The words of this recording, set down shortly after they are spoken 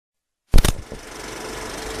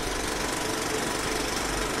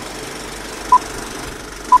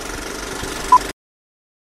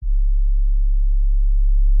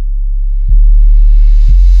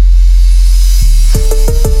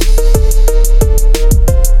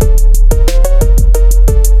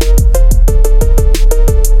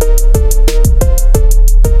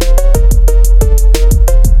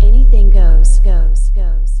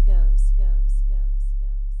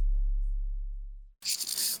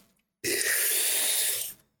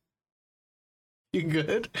You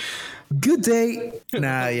good? Good day.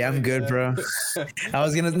 Nah, yeah, I'm good, bro.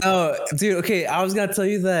 Dude, okay, I was gonna tell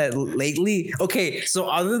you that lately. Okay, so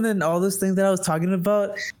other than all those things that I was talking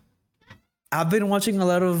about, I've been watching a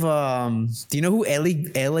lot of do you know who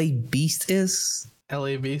LA Beast is?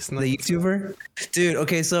 LA Beast, no, The YouTuber? Dude,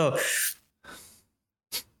 okay, so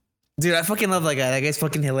dude, I fucking love that guy. That guy's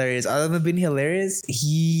fucking hilarious. Other than being hilarious,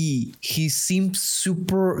 he seems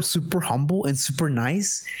super humble and super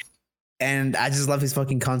nice. And I just love his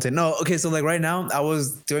fucking content. No, okay, so like right now, I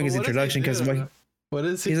was doing his introduction because what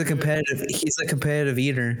is he? he's a competitive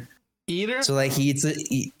eater. Eater? So like he eats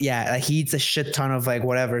a shit ton of like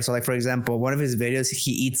whatever. So like for example, one of his videos,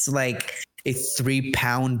 he eats like a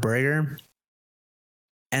 3-pound burger.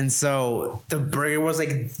 And so the burger was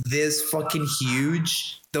like this fucking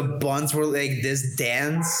huge. The buns were like this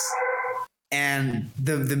dense. And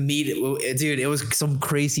the meat, dude, it was some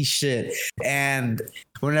crazy shit. And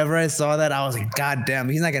whenever I saw that, I was like, God damn,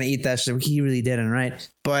 he's not gonna eat that shit. He really didn't, right?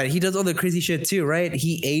 But he does all the crazy shit too, right?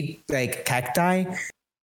 He ate like cacti,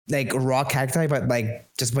 like raw cacti, but like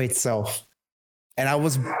just by itself. And I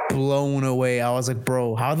was blown away. I was like,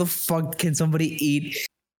 bro, how the fuck can somebody eat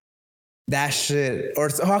that shit? Or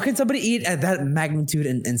how can somebody eat at that magnitude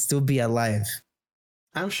and still be alive?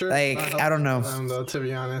 I'm sure. Like, I don't know. Them, though, to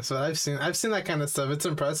be honest, but I've seen that kind of stuff. It's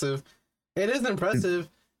impressive. It is impressive.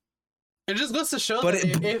 It just goes to show that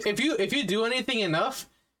if you do anything enough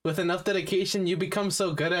with enough dedication, you become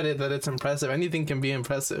so good at it that it's impressive. Anything can be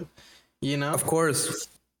impressive, you know. Of course.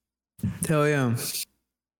 Hell yeah.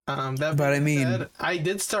 But I mean, said, I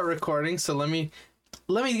did start recording, so let me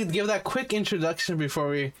give that quick introduction before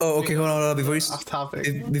we. Oh, okay. Hold on. Before you off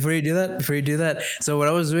topic. Before you do that. So what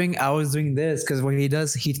I was doing this because what he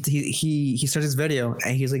does, he starts his video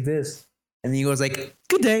and he's like this, and then he goes like,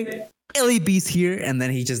 "Good day, LA Beast here," and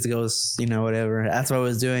then he just goes, you know, whatever. That's what I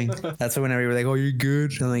was doing. That's why whenever you were like, "Oh, you're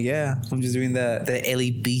good," I'm like, "Yeah, I'm just doing the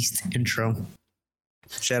LA Beast intro."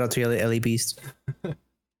 Shout out to LA Beast.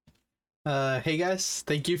 Hey guys,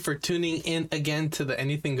 thank you for tuning in again to the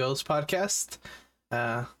Anything Goes podcast.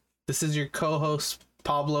 This is your co-host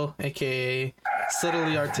Pablo, aka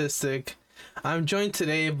Subtly Artistic. I'm joined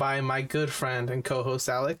today by my good friend and co-host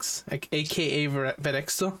Alex, aka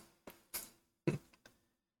Verexto.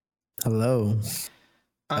 Hello.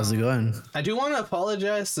 How's it going? I do want to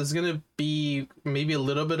apologize. There's gonna be maybe a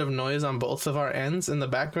little bit of noise on both of our ends in the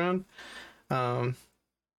background.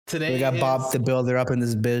 Today we got Bob the Builder up in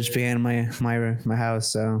this bitch behind my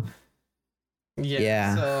house, so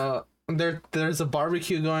yeah. So there's a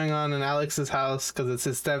barbecue going on in Alex's house because it's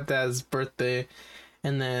his stepdad's birthday,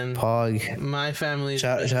 and then Pog. My family.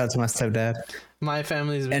 Shout out to my stepdad. My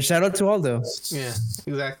family's and shout out to Aldo. Yeah,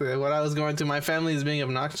 exactly. What I was going to. My family is being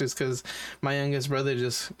obnoxious because my youngest brother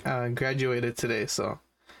just graduated today, so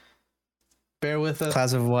bear with us.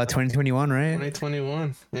 Class of what? 2021, right?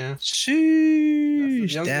 2021. Yeah.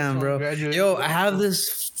 Sheesh. Damn, bro. Yo, I have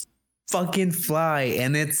this fucking fly,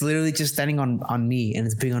 and it's literally just standing on me, and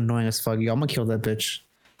it's being annoying as fuck. Yo, I'm gonna kill that bitch.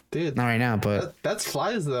 Dude. Not right now, but that's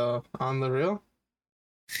flies though. On the real.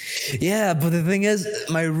 Yeah, but the thing is,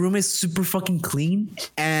 my room is super fucking clean,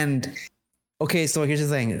 and okay, so here's the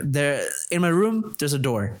thing. There in my room, there's a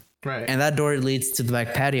door, right, and that door leads to the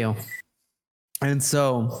back patio, and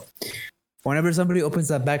so whenever somebody opens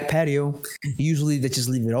that back patio, usually they just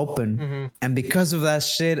leave it open. Mm-hmm. And because of that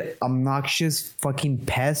shit, obnoxious fucking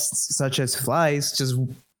pests such as flies just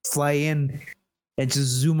fly in and just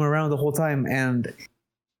zoom around the whole time. And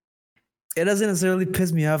it doesn't necessarily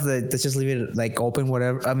piss me off that they just leave it like open,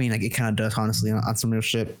 whatever. I mean, like it kind of does, honestly, on some real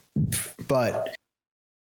shit. But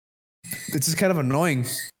it's just kind of annoying.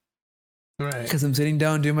 Right. Because I'm sitting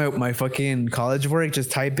down doing my fucking college work, just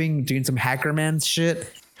typing, doing some hacker man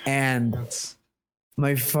shit. And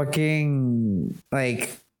my fucking,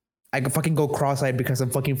 like, I could fucking go cross-eyed because some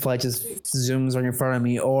fucking fly just zooms on in front of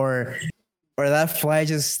me, or that fly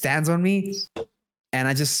just stands on me and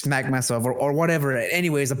I just smack myself or whatever.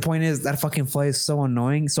 Anyways, the point is that fucking fly is so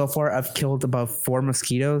annoying. So far, I've killed about 4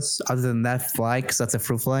 mosquitoes other than that fly, because that's a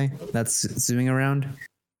fruit fly that's zooming around.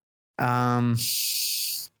 Bro,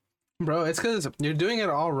 it's because you're doing it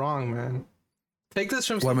all wrong, man. Take this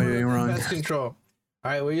from what am I doing wrong? Pest control. All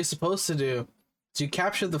right, what you're supposed to do is you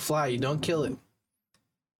capture the fly. You don't kill it.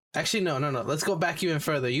 Actually, no. Let's go back even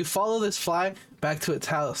further. You follow this fly back to its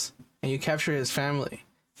house, and you capture his family.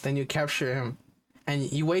 Then you capture him,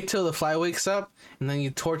 and you wait till the fly wakes up, and then you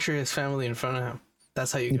torture his family in front of him.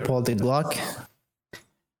 That's how you. You pull the Glock.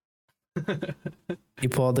 You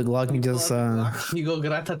pull the Glock. You just you go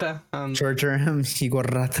gratata. Torture him. You go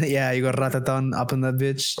ratata. Yeah, you go ratata up in that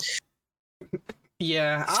bitch.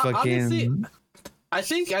 Yeah, honestly, I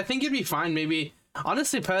think you'd be fine. Maybe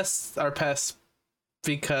Honestly, pests are pests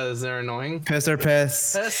because they're annoying. Pests are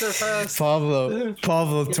pests. Pests are pests. Pablo,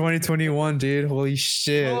 2021, dude. Holy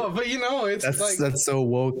shit. Oh, but you know, it's That's so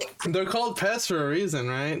woke. they're called pests for a reason,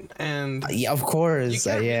 right? And Yeah, of you course.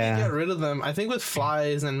 can't really Yeah. get rid of them. I think with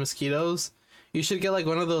flies and mosquitoes, you should get like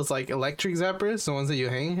one of those like electric zappers, the ones that you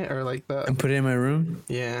hang, or like the And put it in my room.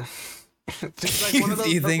 yeah. Just like one of those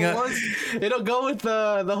You think purple ones. It'll go with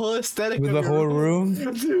the whole aesthetic with of the your whole room?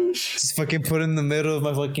 Dude. Just fucking put it in the middle of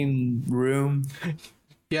my fucking room.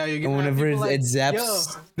 Yeah, you're And gonna have whenever people like, it zaps.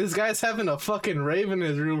 yo, this guy's having a fucking rave in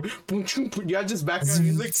his room. Yeah, just background Zoom,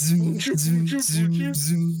 music. zoom, zoom, zoom,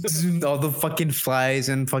 zoom, zoom. All the fucking flies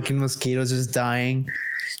and fucking mosquitoes just dying.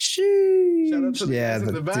 Sheesh. Shout out to the Yeah, guys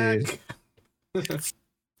in the back. dude.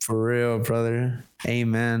 For real, brother.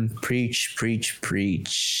 Amen. Preach, preach,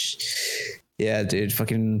 preach. Yeah, dude.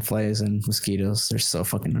 Fucking flies and mosquitoes. They're so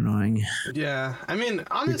fucking annoying. Yeah, I mean,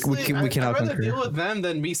 honestly, we I'd cannot rather conquer. deal with them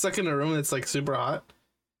than be stuck in a room that's like super hot.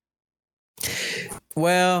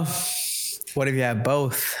 Well, what if you have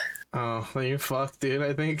both? Oh, well, you're fucked, dude.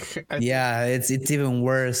 I think Yeah, it's even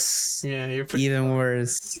worse. yeah, you're pretty Even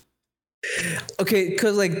worse. Okay,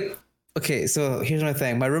 cause like, okay, so here's my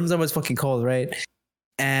thing. My room's always fucking cold, right?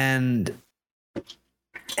 And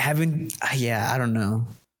having, yeah, I don't know.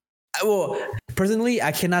 Well, personally,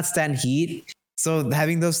 I cannot stand heat. So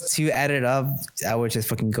having those two added up, I would just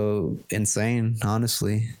fucking go insane.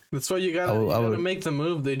 Honestly, That's why you gotta, I you gotta would- make the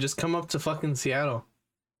move. They just come up to fucking Seattle.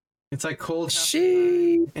 It's like cold, half the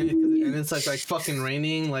she. time, and it's like fucking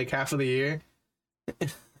raining like half of the year.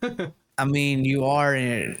 I mean, you are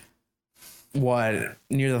in what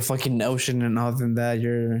near the fucking ocean and other than that,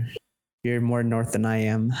 you're more north than I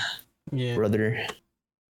am, Yeah, brother.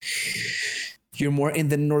 You're more in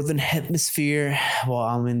the northern hemisphere. Well,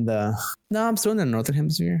 I'm in the I'm still in the northern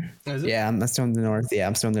hemisphere. is it? Yeah, I'm still in the north. Yeah,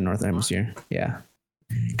 I'm still in the northern hemisphere. Yeah,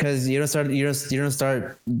 because you don't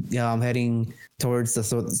start heading towards the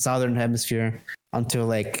southern hemisphere until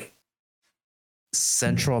like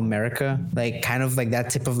Central America, like kind of like that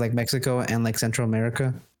tip of like Mexico and like Central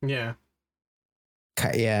America. Yeah.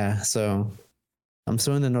 Yeah, so I'm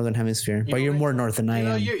still in the northern hemisphere, but know, you're like, more north than I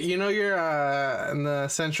am. You're in the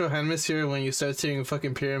central hemisphere when you start seeing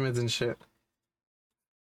fucking pyramids and shit.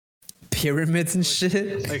 Pyramids and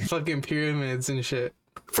shit. Like fucking pyramids and shit.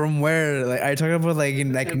 From where? Like, are you talking about like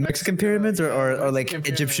in like In Mexican Mexico, pyramids or yeah, like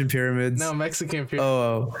Mexican Egyptian pyramids? No, Mexican pyramids.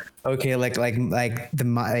 Oh, okay. Like the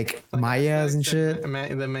Mayas and shit. The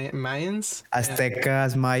Mayans.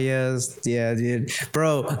 Aztecas, Mayas. Yeah, dude.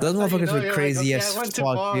 Bro, those That's how you motherfuckers know, were you're crazy like, okay, as I went too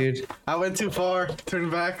fuck, far. dude. I went too far. Turn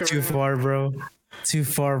back. Too around. far, bro. Too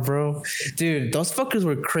far, bro. Dude, those fuckers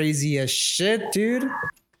were crazy as shit, dude.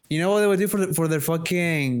 You know what they would do for their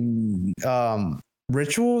fucking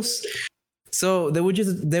rituals? So they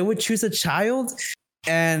would choose a child,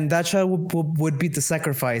 and that child would be the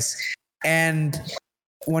sacrifice. And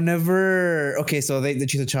whenever so they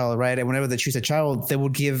choose a child, right? And whenever they choose a child, they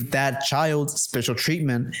would give that child special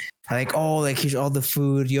treatment. Like, oh, like here's all the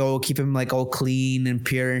food, keep him like all clean and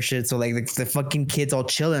pure and shit. So like the fucking kid's all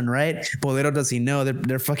chilling, right? But little does he know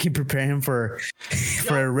they're fucking preparing him for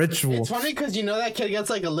a ritual. It's funny because that kid gets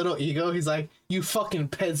like a little ego. He's like, "You fucking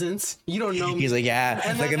peasants, you don't know me." He's like, yeah,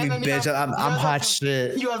 And look then- at me, and then you bitch. have- I'm you have hot the-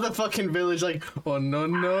 shit. You have the fucking village like, oh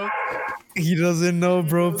no. He doesn't know,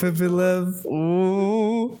 bro. Pepe Lev.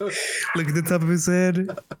 Ooh, look at the top of his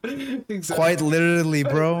head. Exactly. Quite literally,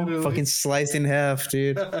 bro. Literally. Fucking sliced in half,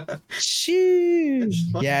 dude. Sheesh.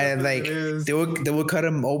 Yeah, what like it is. they would cut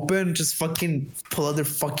him open, just fucking pull out their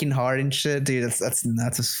fucking heart and shit, dude. That's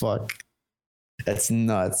nuts as fuck. That's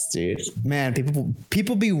nuts, dude. Man,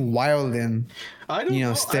 people be wildin'. I don't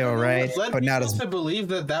know. still, I don't know right? what's led But not people as- to believe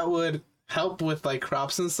that would help with like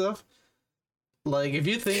crops and stuff. Like if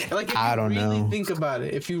you think, like if I you don't really know. think about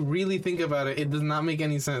it, it does not make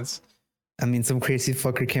any sense. I mean, some crazy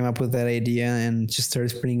fucker came up with that idea and just started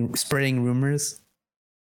spreading rumors.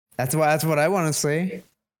 That's what I want to say.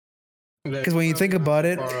 Because when you think about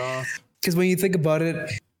it,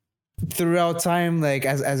 throughout time, like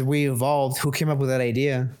as we evolved, who came up with that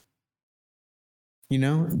idea?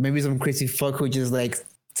 Maybe some crazy fuck who just like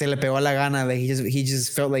se le pegó la gana, like he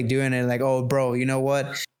just felt like doing it. Like, oh, bro, you know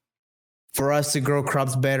what? For us to grow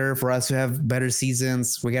crops better, for us to have better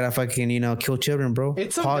seasons, we gotta fucking kill children, bro.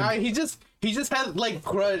 It's some guy. He just had like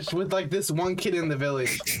grudge with like this one kid in the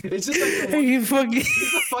village. It's just like He's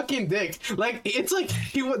he's a fucking dick. Like it's like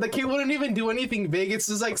the kid wouldn't even do anything big. It's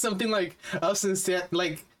just like something like us instead.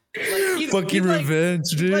 Like Fucking revenge,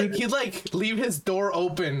 dude. He'd like leave his door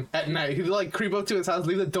open at night. He'd like creep up to his house,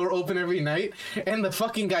 leave the door open every night. And the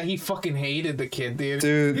fucking guy, he fucking hated the kid, dude.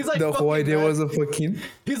 Dude, He's like, the whole idea mad. was a fucking.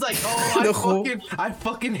 He's like, I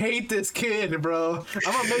fucking hate this kid, bro.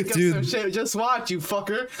 I'm gonna make up some shit. Just watch, you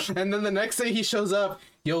fucker. And then the next day he shows up.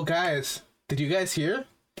 Yo, guys, did you guys hear?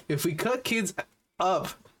 If we cut kids up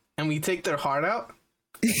and we take their heart out,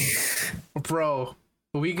 bro,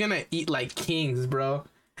 we gonna eat like kings, bro.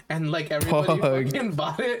 And like everybody fucking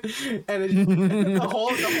bought it, and the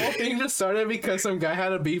whole thing just started because some guy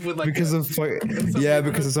had a beef with like because of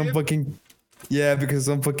some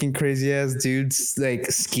fucking crazy ass dude's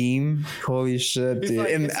like scheme. Holy shit, dude! Like,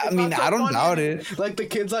 and I mean, I don't doubt it. Like the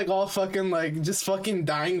kid's like all fucking like just fucking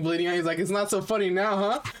dying, bleeding out. He's like, it's not so funny now,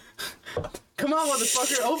 huh? Come on,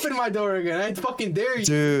 motherfucker, open my door again. I fucking dare you,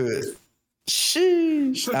 dude.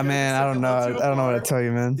 Sheesh. I mean, I don't know. I don't know what to tell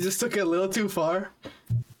you, man. You just took it a little too far.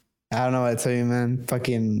 I don't know what to tell you, man.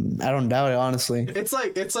 Fucking, I don't doubt it, honestly. It's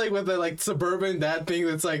like with the like suburban dad thing.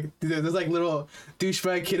 That's like there's like little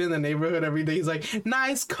douchebag kid in the neighborhood every day. He's like,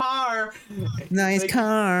 nice car, making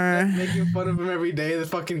fun of him every day. The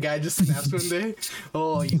fucking guy just snaps one day.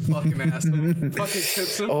 Oh, you fucking asshole! Fucking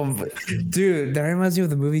tips him. Oh, dude, that reminds me of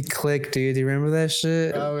the movie Click, dude. Do you remember that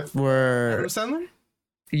shit? Where Adam Sandler?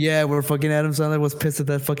 Yeah, where fucking Adam Sandler was pissed at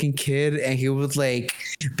that fucking kid, and he would like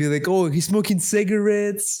be like, "Oh, he's smoking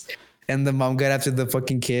cigarettes," and the mom got after the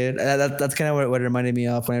fucking kid. That's kind of what it reminded me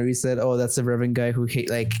of whenever he said, "Oh, that's a Reverend guy who hates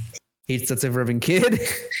that Reverend kid."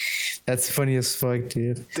 That's funny as fuck,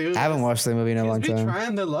 dude. I haven't watched that movie in a long time. Be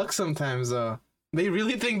trying their luck sometimes, though. They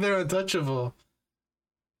really think they're untouchable.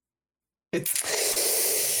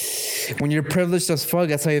 It's when you're privileged as fuck.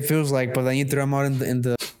 That's how it feels like, but then you throw them out in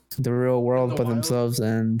the real world by themselves,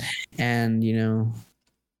 and you know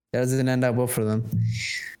that doesn't end up well for them.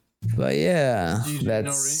 But yeah,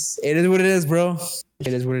 that's it is what it is, bro.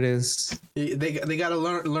 It is what it is. They gotta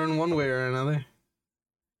learn one way or another.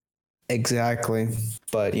 Exactly,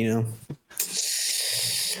 but you know,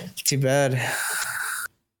 too bad.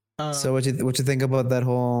 So what you think about that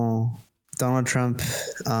whole Donald Trump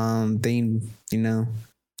being, you know,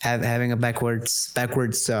 having a backwards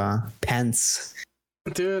pants?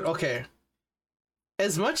 Dude, okay.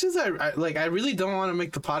 As much as I really don't want to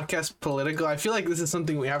make the podcast political, I feel like this is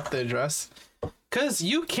something we have to address. Because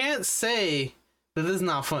you can't say that this is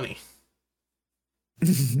not funny.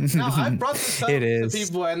 Now, I brought this up to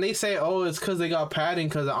people, and they say, oh, it's because they got padding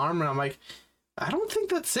because of armor. I'm like, I don't think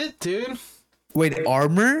that's it, dude. Wait,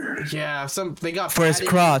 armor? Yeah, they got for padding. His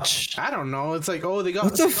crotch. I don't know. It's like, oh, they got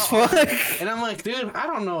what the fuck? Armor. And I'm like, dude, I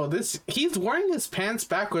don't know. He's wearing his pants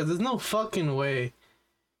backwards. There's no fucking way.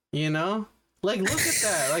 You know? Like, look at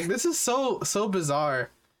that. Like, this is so bizarre.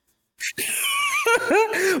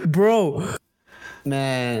 Bro.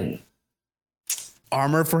 Man.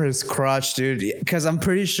 Armor for his crotch, dude. Because I'm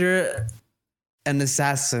pretty sure an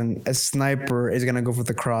assassin, a sniper, is gonna go for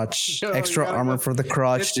the crotch. Extra armor for the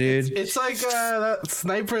crotch, dude. It's like that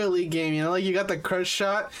Sniper Elite game, you know? Like, you got the crutch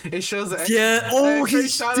shot. It shows the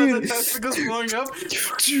shot of the testicles blowing up.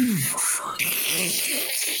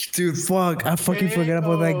 Dude, fuck. I fucking forgot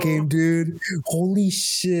about that game, dude. Holy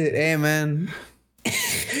shit. Hey, man.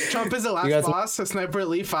 Trump is the last boss of Sniper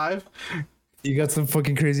Elite 5. You got some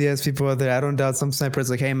fucking crazy ass people out there. I don't doubt some snipers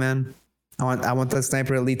like, hey, man, I want that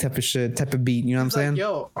Sniper Elite type of shit, type of beat. You know what I'm saying?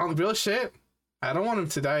 Yo, on real shit, I don't want him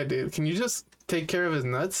to die, dude. Can you just take care of his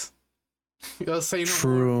nuts? Yo, say no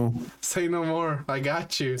more. Say no more. I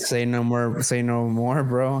got you. Say no more. Say no more,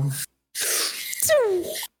 bro.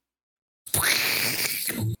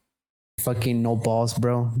 Fucking no balls,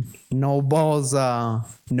 bro. No balls,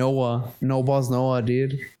 Noah. No balls, Noah,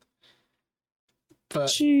 dude. But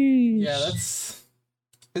jeez. Yeah,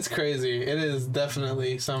 it's crazy. It is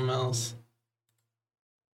definitely something else.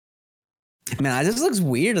 Man, it just looks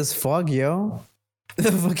weird as fuck, yo.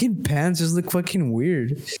 The fucking pants just look fucking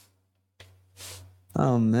weird.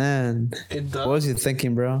 Oh man. It does. What was he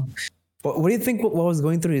thinking, bro? What do you think? What was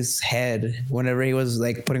going through his head whenever he was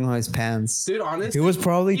like putting on his pants? Dude, honestly,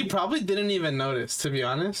 he probably didn't even notice. To be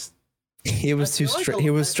honest, he was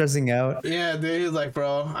he was stressing out. Yeah, dude, he was like,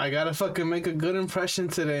 bro, I gotta fucking make a good impression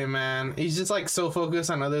today, man. He's just like so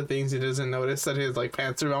focused on other things he doesn't notice that his like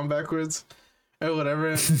pants are bound backwards or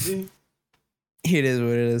whatever. It is what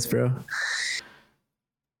it is, bro.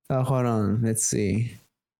 Oh, hold on. Let's see.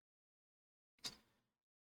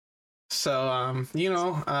 So,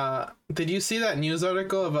 did you see that news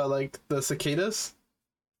article about like the cicadas?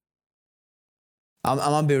 I'm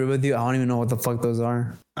gonna be real with you. I don't even know what the fuck those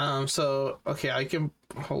are. So okay, I can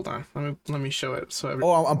hold on. Let me show it. So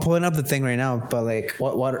I'm pulling up the thing right now. But like,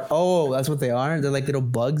 what? Oh, that's what they are. They're like little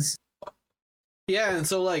bugs. yeah, and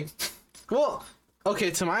so like, well,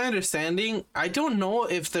 okay. To my understanding, I don't know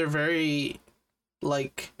if they're very,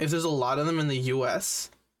 like, if there's a lot of them in the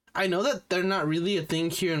U.S. I know that they're not really a thing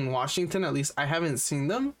here in Washington. At least I haven't seen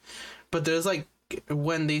them. But there's like,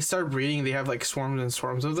 when they start breeding, they have like swarms and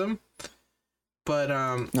swarms of them. But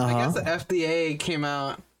I guess the FDA came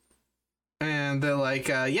out and they're like,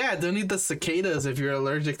 yeah, don't eat the cicadas if you're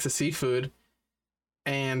allergic to seafood.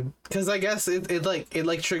 And because I guess it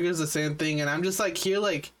like triggers the same thing. And I'm just like, here,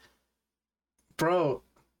 like, bro,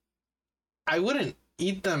 I wouldn't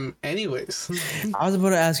eat them anyways. I was about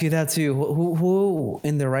to ask you that too. Who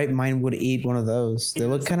in their right mind would eat one of those? They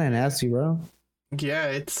look kind of nasty, bro. Yeah,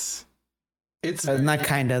 it's not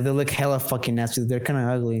kinda. They look hella fucking nasty. They're kind of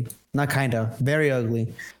ugly. Not kinda. Very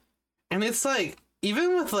ugly. And it's like,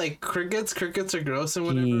 even with like crickets are gross and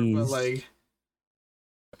whatever, Jeez. but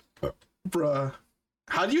like, bruh,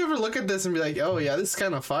 how do you ever look at this and be like, oh yeah, this is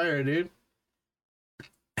kind of fire, dude?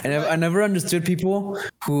 And I never understood people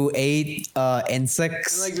who ate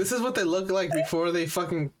insects. And like, this is what they look like before they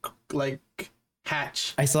fucking like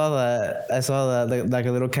hatch. I saw that like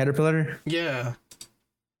a little caterpillar. Yeah.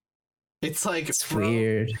 It's like, It's bro,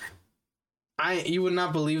 weird. You would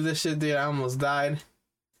not believe this shit, dude. I almost died.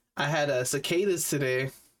 I had cicadas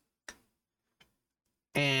today,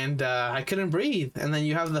 and I couldn't breathe. And then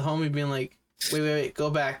you have the homie being like, wait,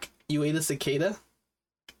 go back. You ate a cicada?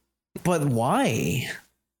 But why?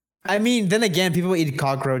 I mean, then again, people eat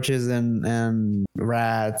cockroaches and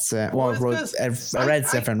rats. Well, rat's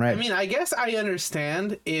different, right? I mean, I guess I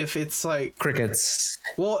understand if it's like crickets.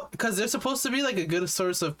 Well, because they're supposed to be like a good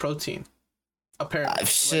source of protein. Apparently,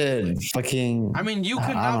 shit, fucking. I mean, you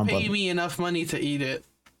could not pay me enough money to eat it.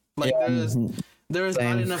 Like, there is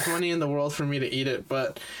not enough money in the world for me to eat it.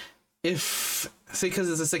 But because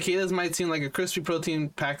the cicadas might seem like a crispy protein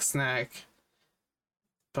packed snack.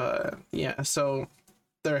 But yeah, so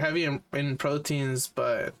they're heavy in proteins,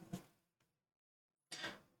 but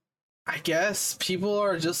I guess people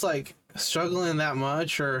are just like struggling that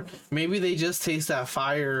much, or maybe they just taste that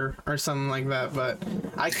fire or something like that. But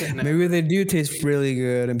I couldn't. Maybe they do taste really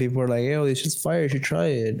good, and people are like, "Yo, it's just fire. You should try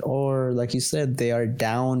it." Or like you said, they are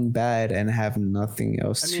down bad and have nothing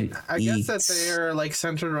else to eat. I guess that they are like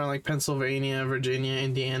centered around like Pennsylvania, Virginia,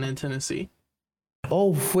 Indiana, and Tennessee.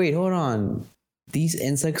 Oh wait, hold on. These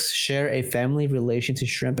insects share a family relation to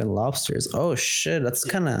shrimp and lobsters. Oh shit, that's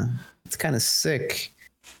kind of sick.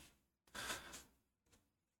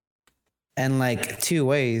 And like two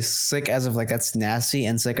ways, sick as of like that's nasty,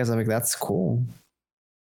 and sick as of like that's cool.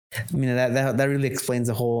 I mean that really explains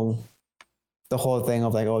the whole thing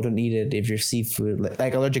of like, oh, don't eat it if you're seafood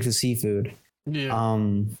like allergic to seafood. Yeah.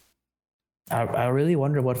 I really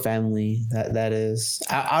wonder what family that is.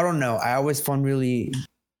 I don't know. I always found really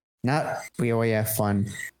fun,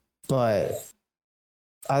 but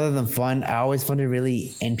other than fun, I always found it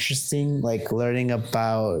really interesting, like learning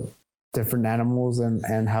about different animals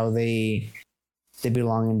and how they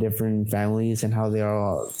belong in different families and how they are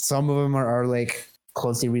all, some of them are like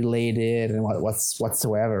closely related and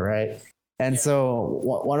whatsoever, right? And so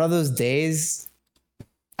one of those days,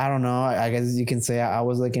 I don't know, I guess you can say I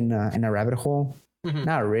was like in a rabbit hole. Mm-hmm.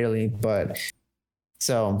 Not really, but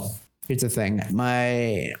so here's the thing.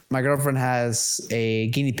 My girlfriend has a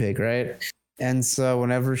guinea pig, right? And so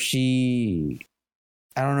whenever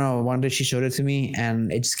I don't know, one day she showed it to me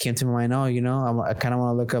and it just came to my mind, I kind of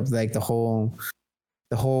want to look up like the whole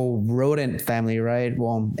rodent family, right?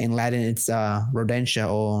 Well, in Latin it's rodentia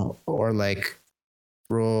or like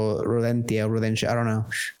rodentia, I don't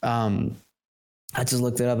know. I just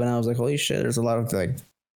looked it up and I was like, holy shit, there's a lot of like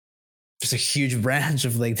just a huge branch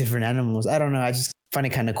of like different animals. I don't know, I just find it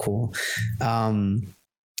kind of cool.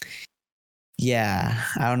 Yeah,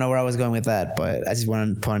 I don't know where I was going with that, but I just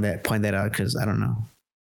want to point that out because I don't know.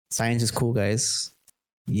 Science is cool, guys.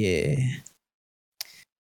 Yeah.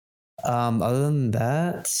 Other than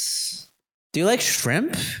that, do you like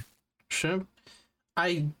shrimp? Shrimp?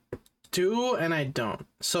 I do and I don't.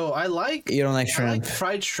 So You don't like shrimp? I like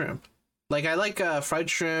fried shrimp. Like I like fried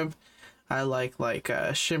shrimp. I like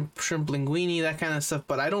shrimp linguine, that kind of stuff.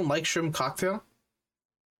 But I don't like shrimp cocktail.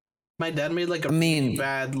 My dad made like really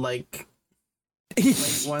bad like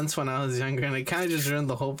once when I was younger, and it kind of just ruined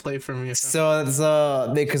the whole play for me.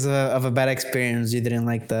 So because of a bad experience, you didn't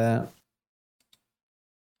like that.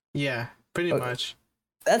 Yeah, pretty much.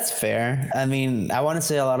 That's fair. I mean, I want to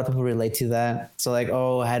say a lot of people relate to that. So like,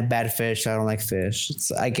 oh, I had bad fish, so I don't like fish.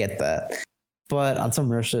 I get that. But on some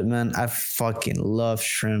real shit, man, I fucking love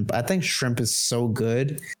shrimp. I think shrimp is so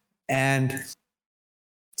good. And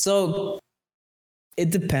so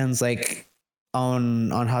it depends like on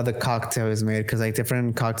how the cocktail is made, because like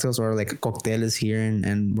different cocktails or like cocktails here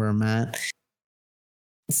and where I'm at.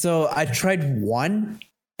 So I tried one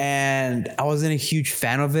and I wasn't a huge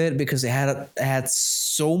fan of it because it had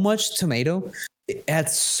so much tomato. It had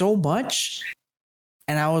so much.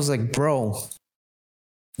 And I was like, bro,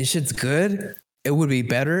 this shit's good. It would be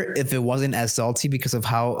better if it wasn't as salty because of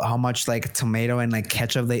how much like tomato and like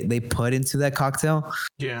ketchup they put into that cocktail.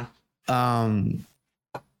 Yeah.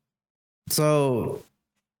 So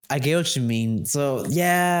I get what you mean. So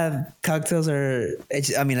yeah, cocktails are.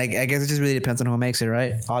 I mean, like I guess it just really depends on who makes it,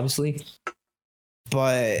 right? Obviously.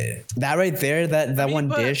 But that right there, that one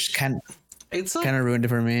dish kind of ruined it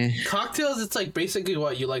for me. Cocktails, it's like basically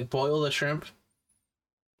what you like boil the shrimp.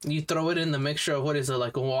 You throw it in the mixture of what is it,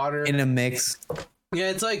 like water in a mix. Yeah,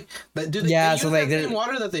 it's like that. Do they, yeah, they so use like that same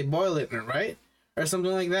water that they boil it in, right? Or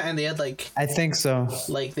something like that, and they had like I think so.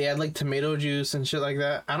 Like they had like tomato juice and shit like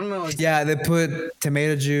that. I don't know. Yeah, they put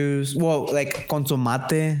tomato juice. Well, like con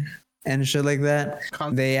tomate and shit like that.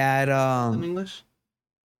 They add in English.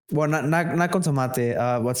 Well, not con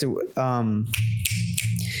tomate. What's it?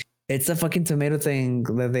 It's a fucking tomato thing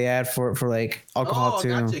that they add for like alcohol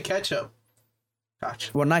too. Oh, gotcha. Ketchup.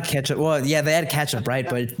 Gotcha. Well, not ketchup. Well, yeah, they add ketchup, right?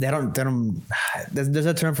 But they don't. There's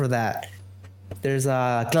a term for that. There's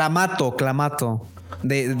clamato.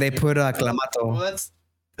 They put clamato. Well, that's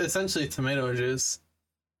essentially tomato juice.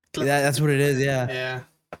 Yeah, that's what it is. Yeah. Yeah.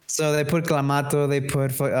 So they put clamato. They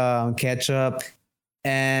put ketchup,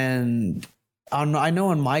 and I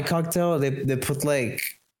know in my cocktail they put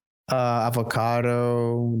like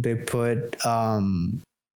avocado. They put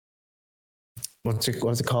what's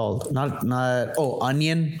it called? Not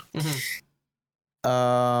onion. Mm-hmm.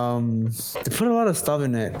 They put a lot of stuff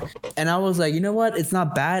in it, and I was like, you know what? It's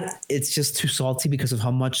not bad. It's just too salty because of how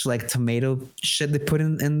much like tomato shit they put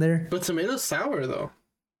in there. But tomato's sour though.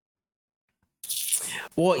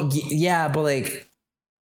 Well, yeah, but like,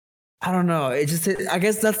 I don't know. It just, I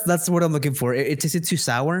guess that's what I'm looking for. It tasted too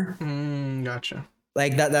sour. Gotcha.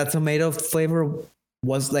 Like that tomato flavor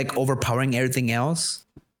was like overpowering everything else.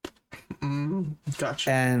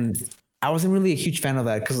 Gotcha. And I wasn't really a huge fan of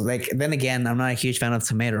that because, like, then again, I'm not a huge fan of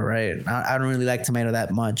tomato, right? I don't really like tomato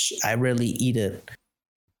that much. I rarely eat it,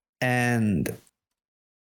 and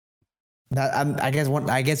that I guess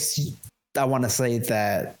I want to say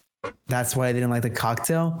that that's why I didn't like the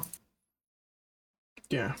cocktail.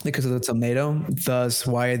 Yeah, because of the tomato. Thus,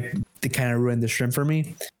 why they kind of ruined the shrimp for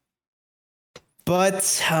me.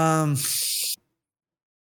 But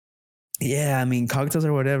yeah, I mean, cocktails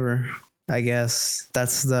or whatever. I guess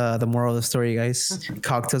that's the moral of the story, guys.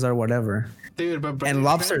 Cocktails are whatever. Dude, but and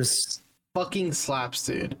lobsters fucking slaps,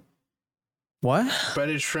 dude. What?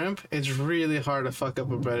 Breaded shrimp? It's really hard to fuck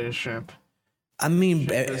up a breaded shrimp. I mean,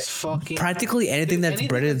 practically anything that's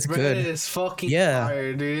breaded is good. Is fucking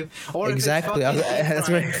fire, dude. Or exactly. That's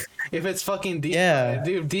right. If it's fucking deep fried,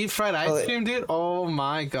 dude, deep fried ice cream, dude. Oh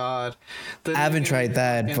my god. I haven't tried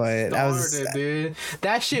that, but I was, dude.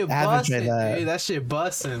 That shit busting, dude. That shit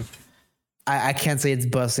busting. I can't say it's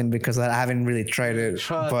busting because I haven't really tried it,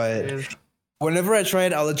 but whenever I try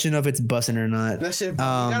it, I'll let you know if it's busting or not. That shit,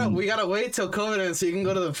 we gotta wait till COVID ends so you can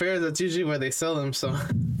go to the fair. That's usually where they sell them. So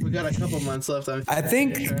we got a couple months left. I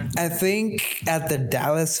think at the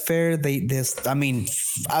Dallas fair I mean,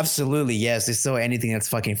 absolutely yes, they sell anything that's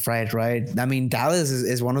fucking fried, right? I mean, Dallas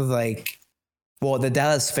is one of the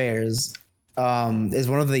Dallas fairs. Is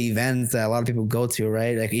one of the events that a lot of people go to,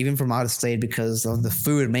 right? Like even from out of state because of the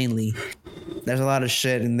food mainly. There's a lot of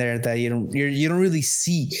shit in there that you don't really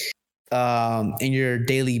see in your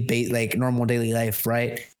normal daily life,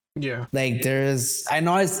 right? Yeah. Like I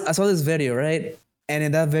saw this video, right? And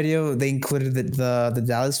in that video they included the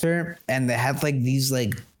Dallas fair and they had like these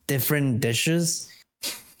like different dishes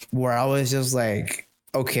where I was just like,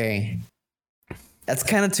 okay, that's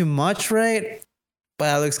kind of too much, right?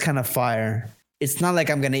 But it looks kind of fire. It's not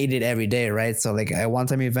like I'm gonna eat it every day, right? So like a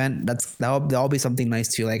one-time event, that'll be something nice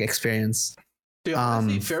to like experience. Dude,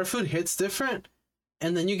 honestly, fair food hits different,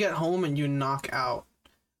 and then you get home and you knock out.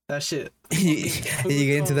 That shit. You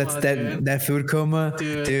get into that food coma,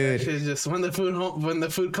 dude. That shit just when the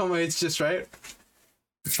food coma hits just right.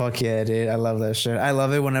 Fuck yeah, dude! I love that shit. I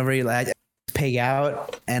love it whenever you like pay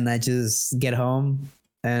out and I just get home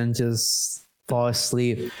and just fall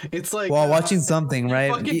asleep. It's like while watching something, right?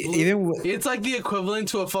 It's like the equivalent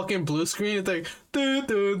to a fucking blue screen. It's like dun,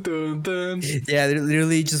 dun, dun, dun. Yeah,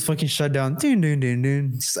 literally just fucking shut down. Dun, dun, dun,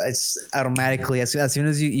 dun. It's automatically as soon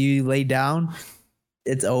as you lay down,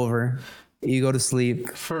 it's over. You go to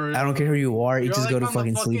sleep. For I don't care who you are. You you're just like go to on the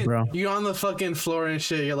fucking sleep, bro. You're on the fucking floor and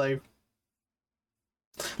shit. You're like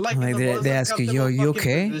in Like the most they ask you, yo, uncomfortable you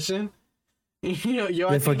fucking okay? position. Yo,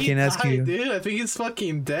 I They think he fucking ask died, you. dude. I think he's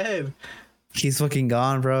fucking dead. He's fucking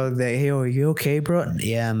gone, bro. They, hey, yo, you okay, bro?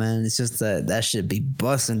 Yeah, man. It's just that shit be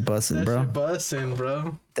busting, That bro. shit busting,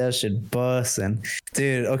 bro. That shit busting,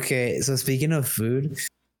 dude. Okay, so speaking of food,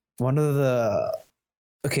 one of the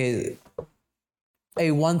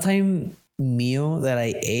a one-time meal that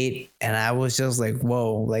I ate, and I was just like,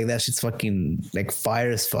 whoa, like that shit's fucking like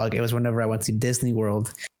fire as fuck. It was whenever I went to Disney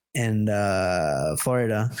World in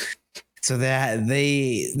Florida. So that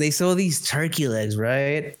they sell these turkey legs,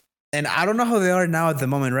 right? And I don't know how they are now at the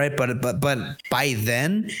moment, right? But by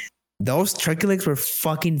then, those turkey legs were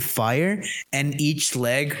fucking fire, and each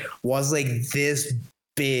leg was like this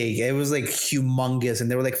big. It was like humongous, and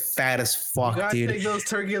they were like fat as You fuck, gotta dude. take those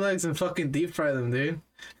turkey legs and fucking deep fry them, dude.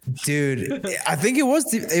 Dude, I think it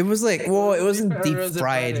was like, well, it wasn't deep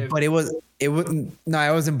fried, but it was no,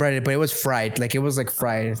 it wasn't breaded, but it was fried. Like it was like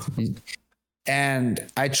fried. And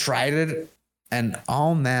I tried it, and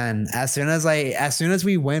oh man, as soon as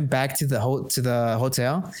we went back to the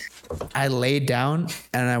hotel, I laid down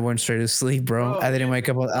and I went straight to sleep, bro. I didn't wake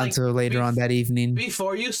up until later on that evening.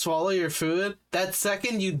 Before you swallow your food, that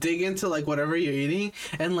second you dig into like whatever you're eating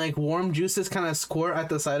and like warm juices kind of squirt at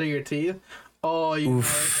the side of your teeth. Oh, you know,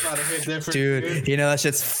 it's about to hit different, dude. You know that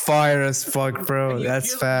shit's fire as fuck, bro.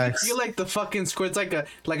 That's facts. You feel like the fucking squirt's like a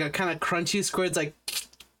kind of crunchy squirt's like.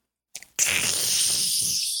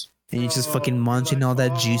 And you just fucking munching, all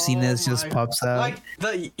that juiciness just pops out.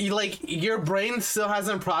 Like your brain still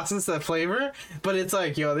hasn't processed that flavor, but it's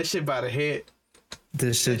like, yo, this shit about to hit.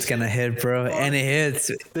 This shit's gonna hit, bro, and it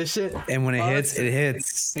hits. This shit, and when it hits, it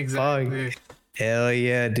hits. Exactly. Fuck. Hell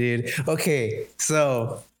yeah, dude. Okay,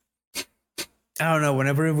 so I don't know.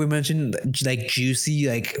 Whenever we mention like juicy,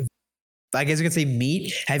 like I guess you could say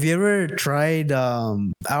meat. Have you ever tried? I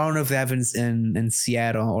don't know if they have in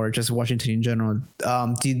Seattle or just Washington in general.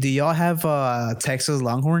 Do y'all have Texas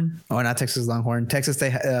Longhorn? Oh, not Texas Longhorn. Texas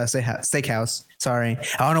Steakhouse. Sorry,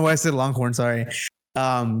 I don't know why I said Longhorn. Sorry.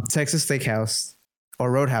 Texas Steakhouse or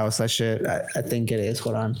Roadhouse. That shit. I think it is.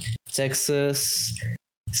 Hold on. Texas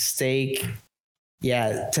Steak.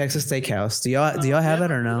 Yeah, Texas Steakhouse. Do y'all have it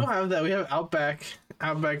or no? We don't have that. We have Outback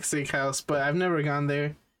Steakhouse, but I've never gone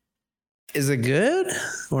there. Is it good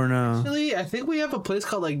or no? Actually, I think we have a place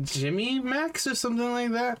called like Jimmy Max or something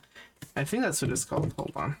like that. I think that's what it's called.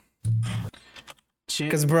 Hold on.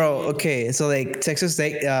 Because bro, okay, so like Texas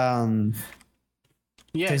Steak, yeah,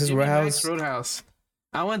 Texas Jimmy Roadhouse. Max Roadhouse.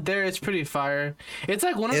 I went there. It's pretty fire. It's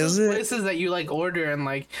like one of those places that you like order and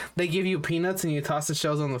like they give you peanuts and you toss the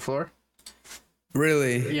shells on the floor.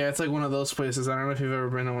 Really? Yeah, it's like one of those places. I don't know if you've ever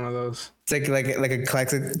been to one of those. It's like a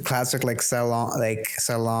classic like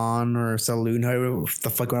salon or saloon, however the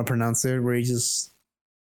fuck you want to pronounce it, where you just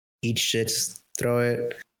eat shit, just throw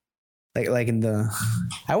it. Like in the,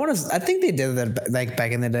 I think they did that like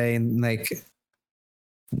back in the day, in like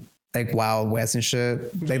Wild West and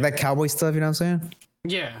shit, like that cowboy stuff. You know what I'm saying?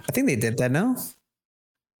 Yeah, I think they did that. No,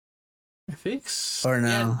 I think so. Or no?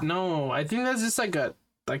 Yeah, no, I think that's just like a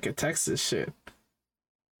Texas shit.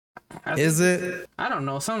 Is it? I don't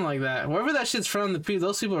know, something like that. Wherever that shit's from,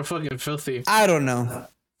 those people are fucking filthy. I don't know.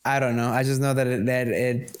 I just know that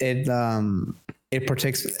it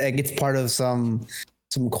partakes, like it's part of some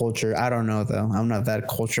culture. I don't know though. I'm not that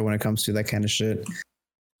culture when it comes to that kind of shit.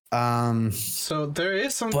 So there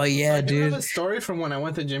is some. But yeah, I dude. have a story from when I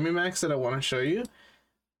went to Jimmy Max that I want to show you,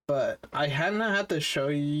 but I hadn't had to show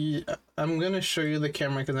you. I'm gonna show you the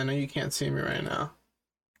camera because I know you can't see me right now.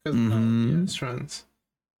 Because OBS runs.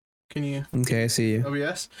 Can you? Okay, I see you.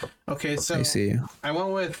 OBS. Okay, so I see you. I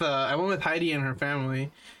went with Heidi and her family.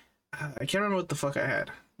 I can't remember what the fuck I had.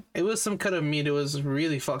 It was some cut of meat. It was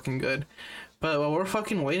really fucking good. But while we're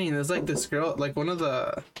fucking waiting, there's like this girl, like one of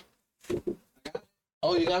the.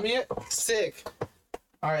 Oh, you got me it? Sick.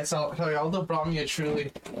 All right, so Aldo brought me a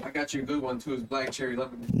Truly. I got you a good one too. It's black cherry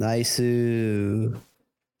lemon. Nice.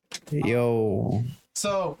 Yo.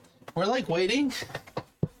 So we're like waiting,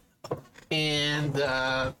 and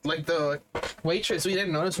like the waitress, we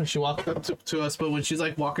didn't notice when she walked up to us, but when she's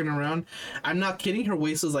like walking around, I'm not kidding, her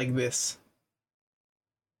waist was like this.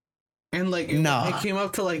 And like it came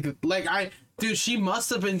up to like dude, she must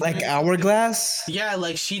have been like hourglass. Yeah,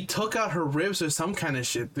 like she took out her ribs or some kind of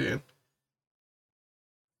shit, dude.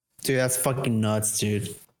 Dude, that's fucking nuts,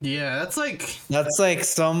 dude. Yeah, that's like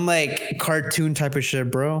some like cartoon type of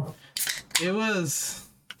shit, bro. It was.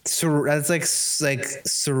 That's like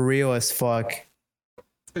surreal as fuck.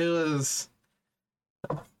 It was.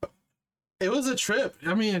 It was a trip.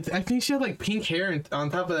 I mean, I think she had like pink hair on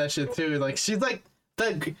top of that shit too. Like she's like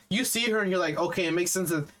you see her and you're like, okay, it makes sense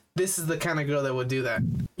that this is the kind of girl that would do that.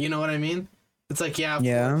 You know what I mean? It's like, yeah,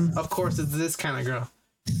 of course it's this kind of girl.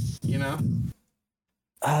 You know?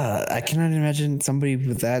 I cannot imagine somebody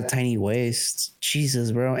with that tiny waist.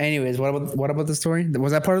 Jesus, bro. Anyways, what about the story?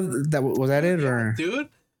 Was that part of that? Was that it or? Dude,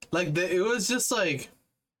 like it was just like,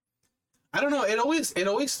 I don't know. It always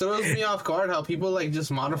throws me off guard how people like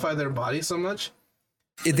just modify their body so much.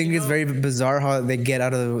 You think it's very bizarre how they get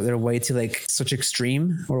out of their way to like such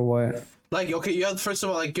extreme or what? Like, okay, you have first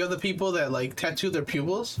of all, like you have the people that like tattoo their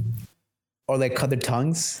pupils or like cut their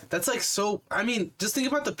tongues. That's like so. I mean, just think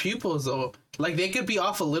about the pupils though. Like they could be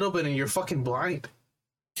off a little bit and you're fucking blind.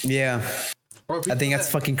 Yeah. Or I think that's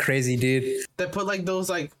fucking crazy, dude. That put like those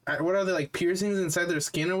like what are they like piercings inside their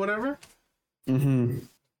skin or whatever. Mm-hmm.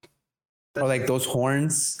 Or like those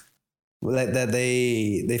horns that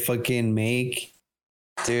they fucking make,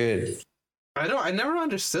 dude. I never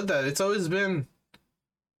understood that. It's always been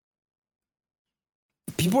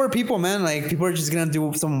people are people, man. Like people are just gonna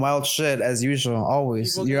do some wild shit as usual.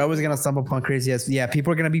 Always, you're always gonna stumble upon crazy ass. Yeah,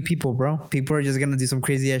 people are gonna be people, bro. People are just gonna do some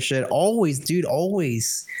crazy ass shit. Always, dude.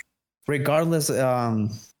 Always, regardless.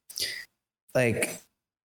 Like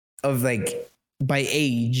of like by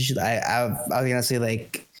age. I was gonna say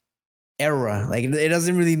like era. Like it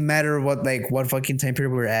doesn't really matter what fucking time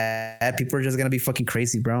period we're at. People are just gonna be fucking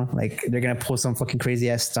crazy, bro. Like they're gonna pull some fucking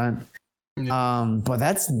crazy ass stunt. Yeah. But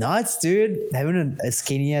that's nuts, dude. Having a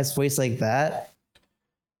skinny ass waist like that.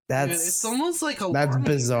 That's dude, it's almost like that's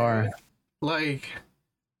bizarre. Right? Like,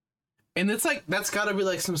 and it's like that's gotta be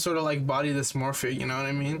like some sort of like body dysmorphia. You know what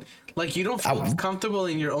I mean? Like you don't feel comfortable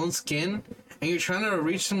in your own skin, and you're trying to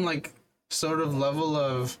reach some like sort of level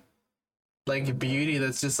of like beauty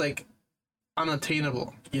that's just like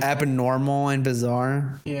unattainable, you know? Abnormal and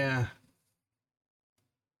bizarre. Yeah.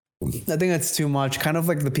 I think that's too much. Kind of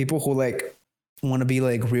like the people who like want to be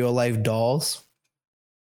like real life dolls,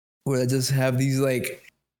 where they just have these like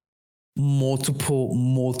multiple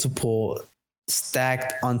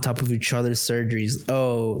stacked on top of each other surgeries.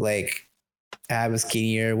 Oh, like I have a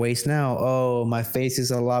skinnier waist now. Oh, my face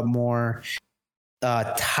is a lot more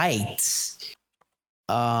tight.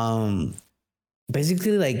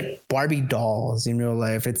 Basically like Barbie dolls in real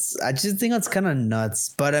life. I just think that's kind of nuts.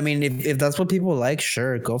 But I mean, if that's what people like,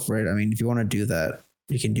 sure, go for it. I mean, if you want to do that,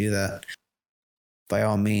 you can do that. By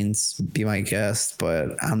all means, be my guest.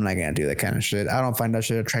 But I'm not gonna do that kind of shit. I don't find that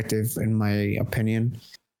shit attractive, in my opinion.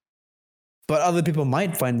 But other people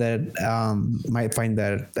might find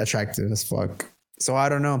that attractive as fuck. So I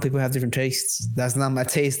don't know. People have different tastes. That's not my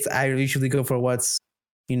taste. I usually go for what's,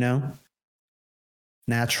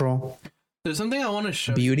 natural. There's something I want to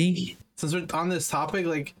show beauty you. Since we're on this topic,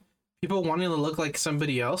 like people wanting to look like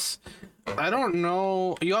somebody else. I don't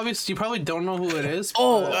know. You probably don't know who it is.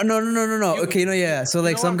 Oh no. Okay, no, yeah. So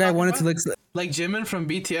like some guy wanted to look like Jimin from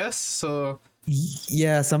BTS. So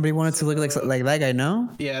yeah, somebody wanted to look like that guy. No.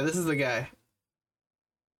 Yeah, this is the guy.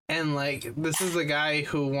 And like this is the guy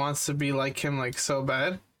who wants to be like him, like so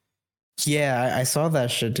bad. Yeah, I saw that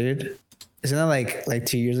shit, dude. Isn't that like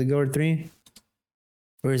 2 years ago or 3?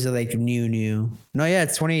 Or is it like new? No, yeah,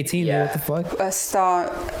 it's 2018. Yeah. What the fuck? A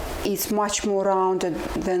star is much more rounded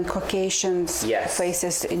than Caucasians'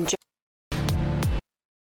 faces in general.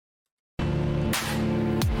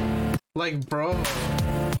 Like, bro.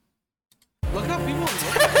 Look how people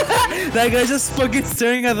that guy's just fucking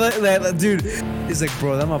staring at that dude. He's like,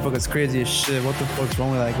 bro, that motherfucker's crazy as shit. What the fuck's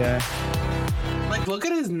wrong with that guy? Like, look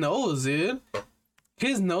at his nose, dude.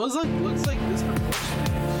 His nose like looks like disproportionate.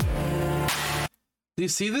 Do you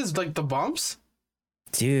see this? Like the bumps?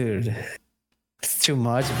 Dude, it's too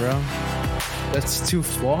much, bro. That's too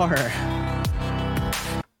far.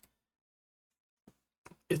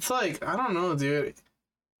 It's like, I don't know, dude.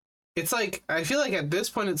 It's like, I feel like at this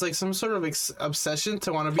point, it's like some sort of obsession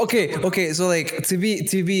to want to be. Okay. So like, to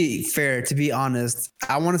be fair, to be honest,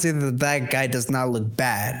 I want to say that guy does not look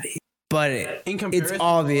bad, but it's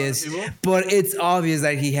obvious. But it's obvious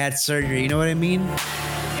that he had surgery. You know what I mean?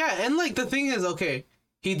 And like the thing is, okay,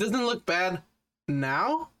 he doesn't look bad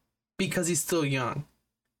now because he's still young.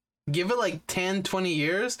 Give it like 10, 20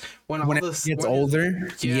 years when all this gets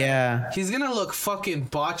older. Yeah. He's gonna look fucking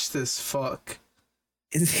botched as fuck.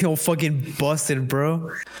 He'll fucking busted,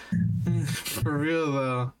 bro. For real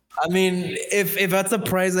though. I mean, if that's the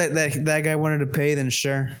price that guy wanted to pay, then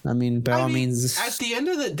sure. I mean, by all means. At the end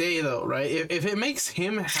of the day though, right? If it makes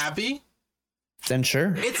him happy, then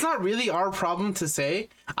sure. It's not really our problem to say.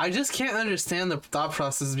 I just can't understand the thought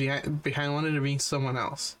process behind wanting to be someone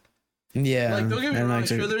else. Yeah. Like, don't get me wrong. I'm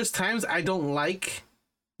sure there's times I don't like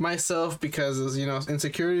myself because of,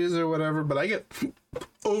 insecurities or whatever, but I get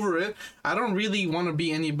over it. I don't really want to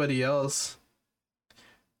be anybody else.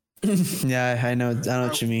 Yeah, I know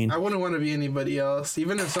what you mean. I wouldn't want to be anybody else,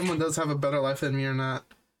 even if someone does have a better life than me or not.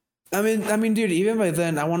 I mean, dude, even by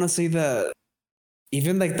then, I want to say that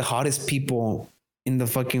even like the hottest people in the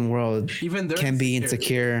fucking world even can be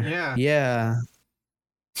insecure. Yeah. Yeah.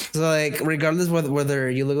 So like, regardless whether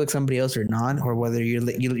you look like somebody else or not, or whether you're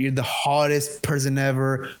the hottest person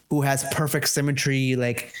ever who has perfect symmetry,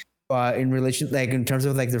 like in relation, like in terms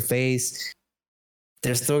of like their face,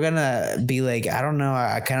 they're still gonna be like, I don't know,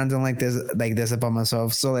 I kind of don't like this about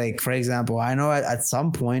myself. So like, for example, I know at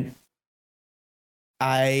some point,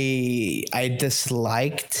 I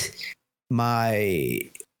disliked my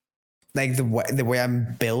like the way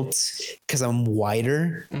I'm built because I'm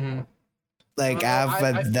wider. Mm-hmm. Like I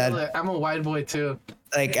have I'm a wide boy too.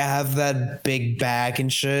 Like I have that big back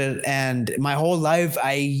and shit, and my whole life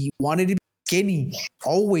I wanted to be skinny,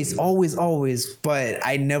 always. But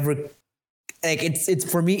I never, like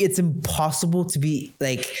it's for me, it's impossible to be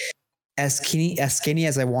like as skinny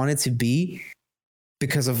as I wanted to be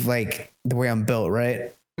because of like the way I'm built,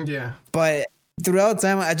 right? Yeah. But throughout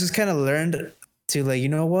time, I just kind of learned to like, you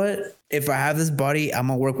know what? If I have this body, I'm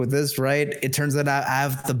gonna work with this, right? It turns out I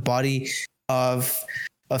have the body of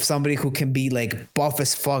somebody who can be like buff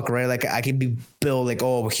as fuck, right? Like I can be built like,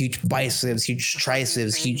 oh, huge biceps, huge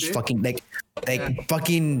triceps, huge fucking like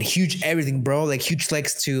fucking huge everything, bro. Like huge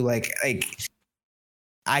legs too. Like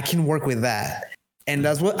I can work with that. And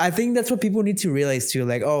that's what I think that's what people need to realize too.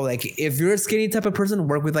 Like, oh, like if you're a skinny type of person,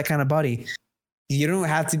 work with that kind of body. You don't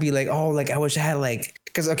have to be like, oh, like I wish I had like,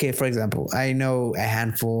 because okay, for example, I know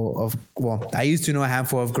I used to know a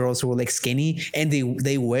handful of girls who were like skinny and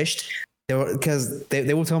they wished they were, because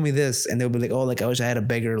they will tell me this and they'll be like, oh, like I wish I had a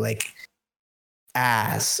bigger like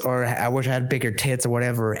ass, or I wish I had bigger tits or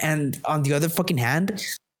whatever. And on the other fucking hand,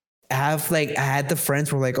 I had the friends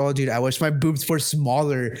who were like, oh dude, I wish my boobs were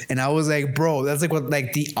smaller. And I was like, bro, that's like what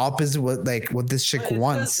like the opposite what this chick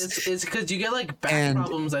wants. It's because you get like back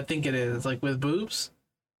problems, I think it is, like with boobs.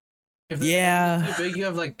 If they're too big, you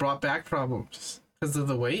have like brought back problems because of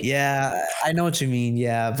the weight. Yeah, I know what you mean.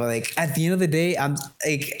 Yeah, but like at the end of the day, I'm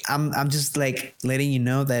just like letting you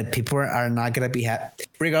know that people are not gonna be happy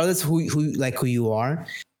regardless who you are.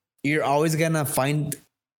 You're always gonna find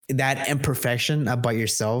that imperfection about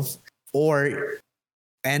yourself, or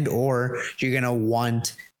you're gonna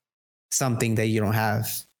want something that you don't have.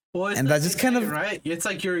 Well, and that's just kind of right. It's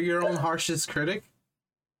like your own harshest critic.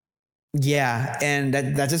 Yeah, and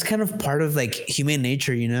that's just kind of part of like human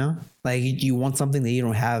nature, you know. Like you want something that you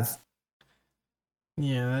don't have.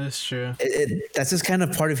 Yeah, that is true. That's just kind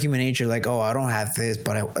of part of human nature. Like, oh, I don't have this,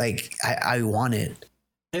 but I want it.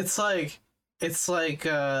 It's like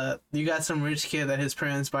you got some rich kid that his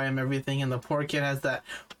parents buy him everything, and the poor kid has that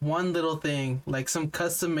one little thing, like some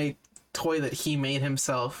custom made toy that he made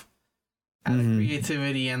himself out of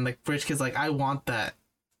creativity, and the rich kid's like, I want that,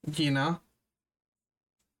 you know?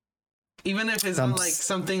 Even if it's not like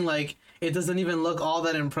something like it doesn't even look all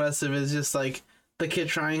that impressive, it's just like the kid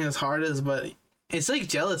trying his hardest, but it's like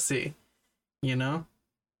jealousy, you know?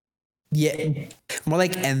 Yeah, more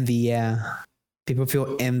like envy, yeah. People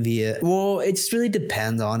feel envious. Well, it just really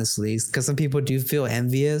depends, honestly, because some people do feel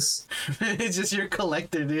envious. It's just your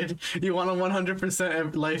collector, dude. You want a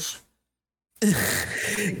 100% life.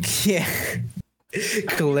 Yeah.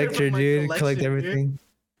 Collector, dude. Collect everything.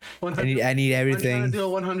 Dude. I need everything. I'm trying to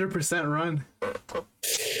do a 100% run.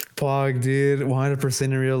 Fuck, dude. 100%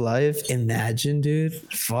 in real life. Imagine, dude.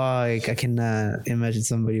 Fuck. I cannot imagine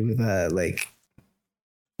somebody with that, like,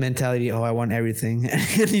 mentality. Oh, I want everything.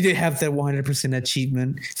 I need to have that 100%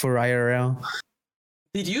 achievement for IRL.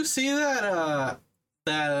 Did you see that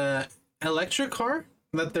electric car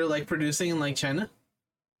that they're like producing in like China?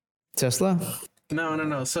 Tesla?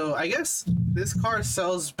 No. So I guess this car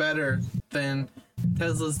sells better than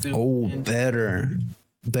Tesla's do. Oh, better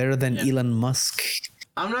than Elon Musk.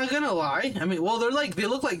 I'm not gonna lie. I mean, well, they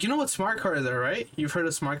look like, you know what smart cars are, right? You've heard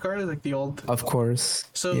of smart cars, like the old. Of course.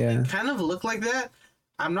 So yeah. They kind of look like that.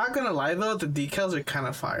 I'm not gonna lie though, the decals are kind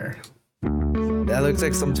of fire. That looks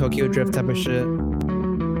like some Tokyo Drift type of shit.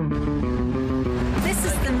 This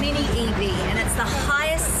is the Mini EV, and it's the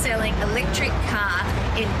highest selling electric car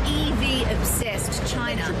in EV obsessed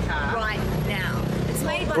China right now. It's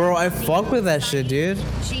made by Bro, I fuck with that shit, dude.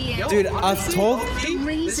 Dude, I've told. The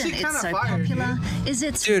reason it's so popular is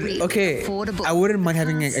it's dude, okay, affordable. I wouldn't mind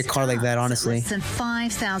having a car like that, honestly. Less than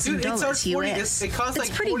 $5,000 US. It costs it's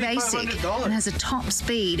like pretty basic and has a top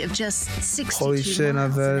speed of just 62 Holy shit,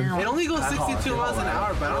 miles an hour. It only goes 62 miles an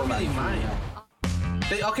hour, but I don't really mind.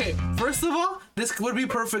 Okay, first of all, this would be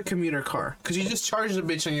perfect commuter car because you just charge the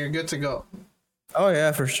bitch and you're good to go, Oh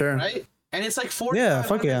yeah, for sure. right? And it's like Yeah,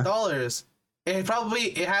 fuck yeah. $4,500.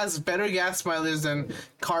 It has better gas mileage than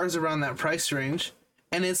cars around that price range,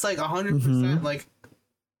 and it's like 100% like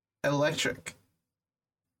electric.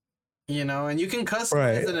 You know, and you can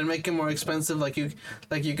customize it and make it more expensive. Like you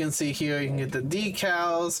can see here, you can get the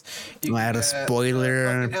decals. You add a spoiler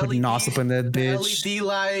and put NOS up in that bitch. LED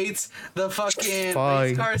lights, the fucking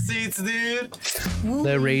race car seats, dude.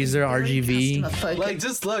 The Razer RGB. Like,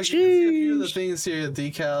 just look. You can see a few of the things here: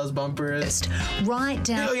 decals, bumpers. Right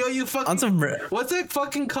down. Yo, you fucking. What's that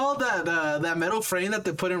fucking called? That metal frame that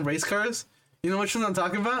they put in race cars. You know which one I'm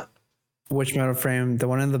talking about? Which metal frame? The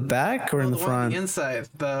one in the back or in the front? On the inside.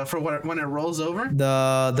 When it rolls over.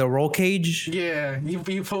 The roll cage. Yeah, you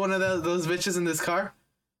put one of those bitches in this car.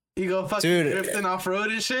 You go fucking drifting off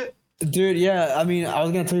road and shit. Dude, yeah. I mean, I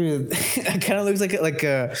was gonna tell you, it kind of looks like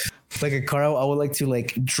a car I would like to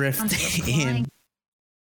like drift in.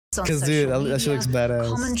 Because dude, that shit looks badass.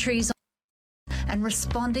 Commentaries and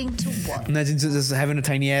responding to what? Imagine just having a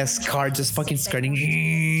tiny ass car just fucking skirting.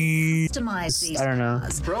 I don't know.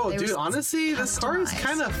 Bro, dude, honestly, this car is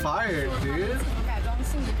kind of fire, dude.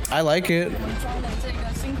 I like it.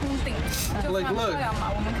 Like, look.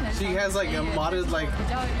 She has like a modded like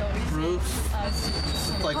roof,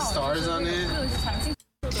 like stars on it.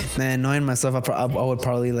 Man, knowing myself, I would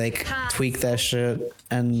probably like tweak that shit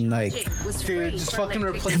and like dude, just fucking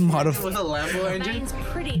replace it with a Lambo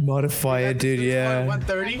engine. Modify it, dude. Yeah.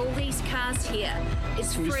 130. All these cars here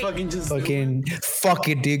is free. Fucking fuck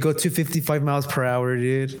it, dude. Go 255 miles per hour,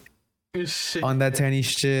 dude. Shit. On that tiny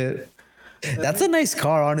shit. That's a nice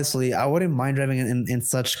car, honestly. I wouldn't mind driving in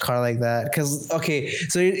such car like that. Cause okay,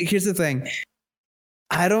 so here's the thing.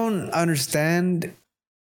 I don't understand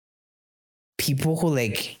people who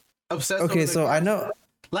like obsess. Okay, so cars. I know,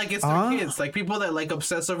 like it's their kids, like people that like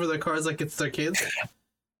obsess over their cars, like it's their kids.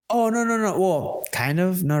 Oh no. Well, kind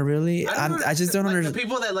of, not really. I just don't understand. The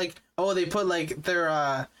people that like, they put like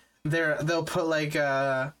they'll put like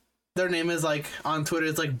their name is like on Twitter.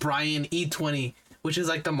 It's like Brian E20, which is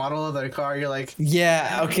like the model of their car. You're like,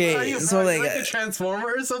 yeah, okay, so like a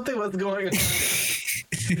transformer or something. What's going on?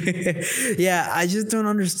 Yeah, I just don't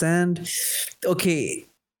understand. Okay.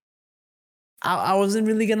 I wasn't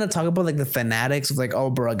really gonna talk about like the fanatics of like,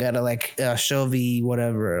 oh bro, I got a like Chevy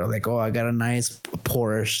whatever, like, oh, I got a nice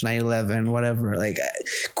Porsche 911 whatever, like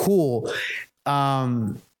cool.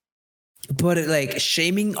 But like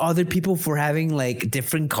shaming other people for having like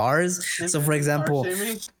different cars. So for example,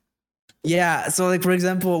 yeah, so like for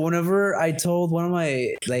example, whenever I told one of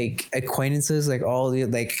my like acquaintances like all the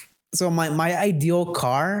like, so my ideal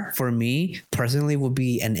car for me personally would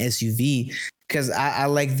be an SUV. Because I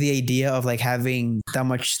like the idea of like having that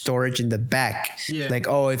much storage in the back. Yeah. Like,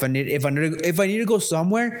 oh, if I need to go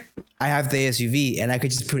somewhere, I have the SUV and I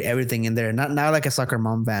could just put everything in there. Not like a soccer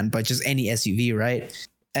mom van, but just any SUV, right?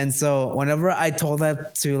 And so whenever I told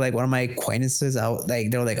that to like one of my acquaintances, they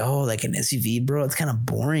were like, oh, like an SUV, bro, it's kind of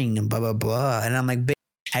boring and blah blah blah. And I'm like,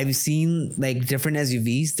 have you seen like different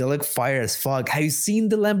SUVs? They look fire as fuck. Have you seen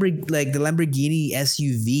the Lamborghini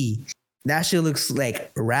SUV? That shit looks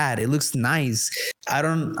like rad. It looks nice. I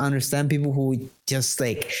don't understand people who just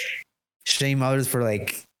like shame others for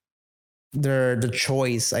like the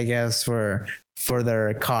choice, I guess, for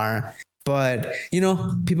their car. But you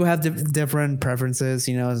know, people have different preferences.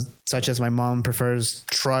 You know, such as my mom prefers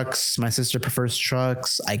trucks, my sister prefers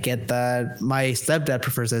trucks. I get that. My stepdad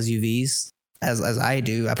prefers SUVs, as I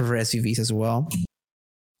do. I prefer SUVs as well.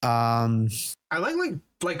 I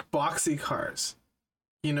like boxy cars.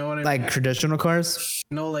 You know what I mean? Like traditional cars?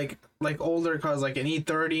 No, like older cars, like an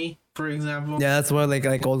E30, for example. Yeah, that's what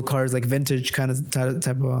like old cars, like vintage kind of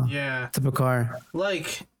type of car.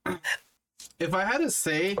 Like, if I had to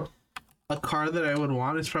say a car that I would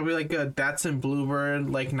want, it's probably like a Datsun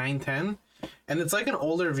Bluebird, like 910, and it's like an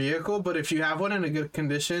older vehicle. But if you have one in a good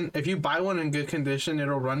condition, if you buy one in good condition,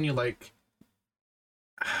 it'll run you like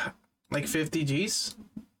 50 G's.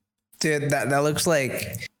 Dude, that looks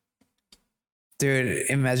like. Dude,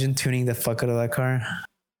 imagine tuning the fuck out of that car.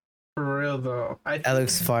 For real though, that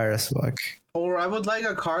looks fire as fuck. Or I would like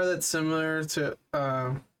a car that's similar to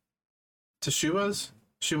Shuba's.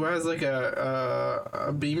 Shuba has like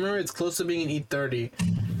a Beamer. It's close to being an E30,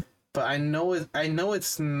 but I know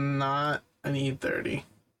it's not an E30.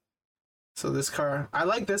 So this car, I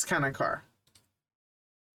like this kind of car.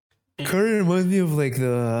 Car reminds me of like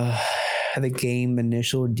the game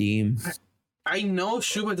Initial D. I know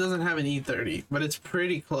Shuba doesn't have an E30, but it's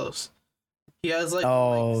pretty close. He has like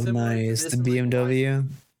nice, the BMW.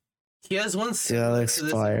 He has one. Yeah, that looks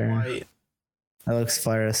fire. That looks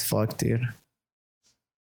fire as fuck, dude.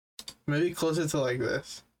 Maybe closer to like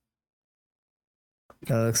this.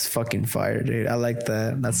 That looks fucking fire, dude. I like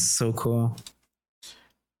that. That's so cool.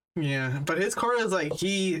 Yeah, but his car is like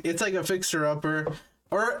it's like a fixer upper.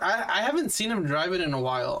 Or I haven't seen him drive it in a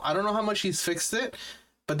while. I don't know how much he's fixed it,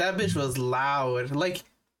 but that bitch was loud. Like,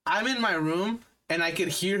 I'm in my room and I could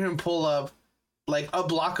hear him pull up like a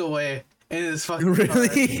block away in his fucking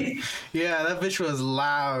Really? car. Yeah, that bitch was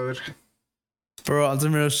loud. Bro, on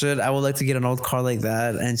some real shit, I would like to get an old car like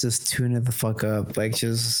that and just tune it the fuck up. Like,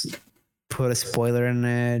 just put a spoiler in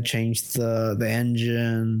it, change the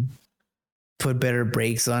engine, put better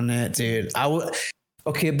brakes on it, dude. I would.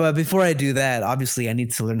 Okay, but before I do that, obviously I need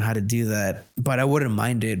to learn how to do that. But I wouldn't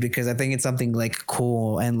mind it because I think it's something like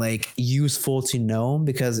cool and like useful to know.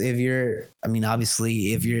 Because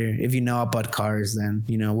obviously if you know about cars, then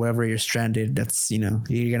wherever you're stranded, that's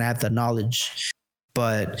you're gonna have the knowledge.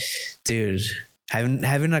 But dude,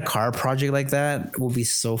 having a car project like that will be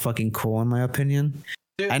so fucking cool in my opinion.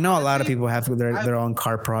 Dude, I know a lot of people have their own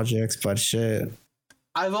car projects, but shit,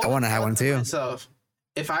 I want to have one too. Myself,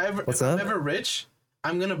 if I'm ever rich,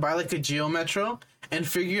 I'm gonna buy like a Geo Metro and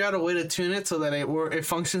figure out a way to tune it so that it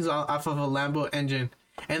functions off of a Lambo engine,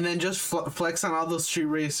 and then just flex on all those street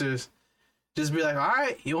racers. Just be like, all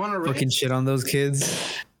right, you want to race? Fucking shit on those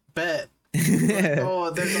kids. Bet.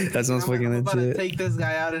 Like, that sounds fucking legit. I'm about to take this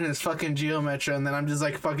guy out in his fucking Geo Metro, and then I'm just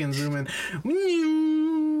like fucking zooming.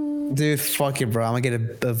 Dude, fuck it, bro. I'm gonna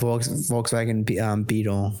get a Volkswagen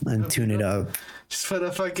Beetle and tune it up. Just put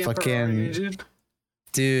a fucking Ferrari engine.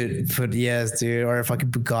 Dude, dude, or a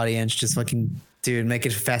fucking Bugatti engine, just fucking, dude, make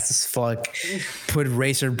it fast as fuck. Put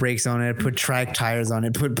racer brakes on it, put track tires on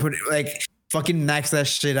it, put like fucking max that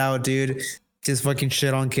shit out, dude. Just fucking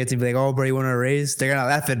shit on kids and be like, oh, bro, you want to race? They're gonna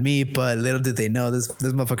laugh at me, but little did they know this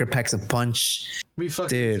motherfucker packs a punch.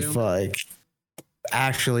 Dude, fuck.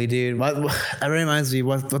 Actually, dude, that reminds me,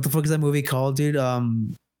 what the fuck is that movie called, dude?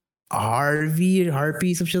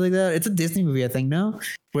 Harpy, some shit like that. It's a Disney movie, I think, no?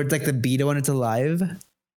 Where it's like the Beetle when it's alive.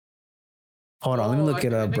 Hold on, let me look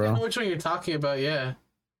it up, bro. I know which one you're talking about, yeah.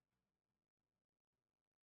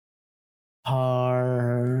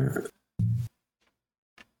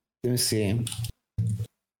 Let me see.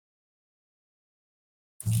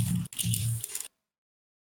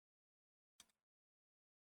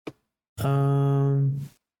 I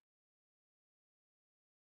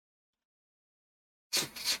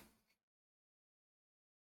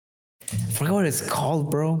forgot what it's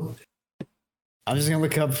called, bro. I'm just gonna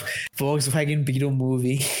look up Volkswagen Beetle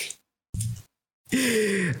movie.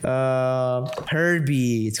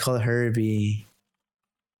 Herbie. It's called Herbie.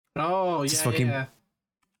 Oh, just yeah.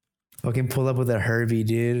 Fucking pull up with a Herbie,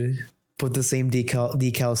 dude. Put the same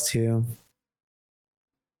decals too.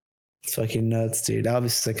 It's fucking nuts, dude. I'll be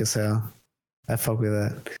sick as hell. I fuck with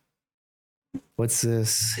that. What's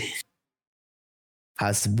this?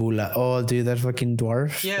 Hasbula. Oh, dude, that fucking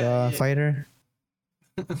dwarf fighter.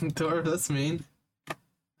 Dwarf, that's mean.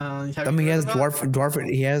 He has He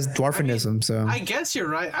has dwarfinism. So I guess you're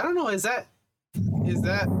right. I don't know. Is that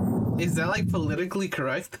like politically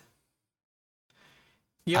correct?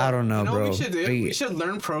 I don't know, bro. What we should do? We should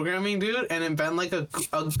learn programming, dude, and invent like a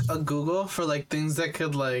Google for like things that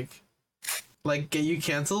could like get you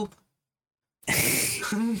canceled.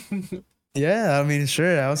 Yeah, I mean,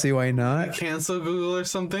 sure. I'll see why not. Cancel Google or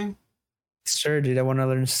something. Sure, dude. I want to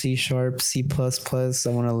learn C#, C++. I want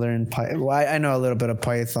to learn Python. Well, I know a little bit of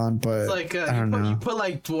Python, but it's like I don't know. You put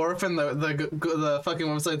like dwarf in the fucking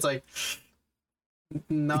website. It's like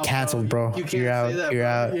no, canceled, bro. You can't You're out. Say that, You're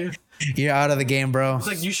bro. out. You're out of the game, bro. It's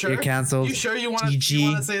like, you sure? You're canceled. You sure you want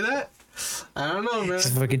to say that? I don't know, man.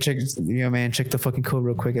 Just fucking check, man. Check the fucking code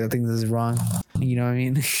real quick. I think this is wrong. You know what I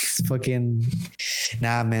mean? It's fucking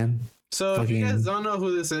nah, man. So if you guys don't know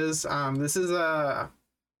who this is a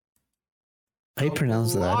how you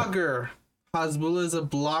pronounce blogger. Hasbula is a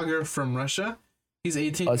blogger from Russia. He's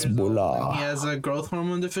 18 years old. And he has a growth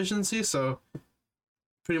hormone deficiency, so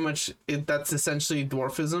pretty much that's essentially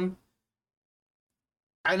dwarfism.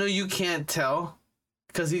 I know you can't tell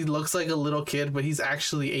because he looks like a little kid, but he's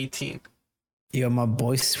actually 18. Yo, my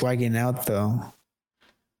boy's swagging out though.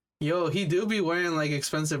 Yo, he do be wearing like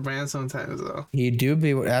expensive brands sometimes though. He do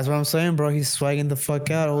be. That's what I'm saying, bro. He's swagging the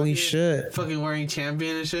fuck out. Holy shit. Fucking wearing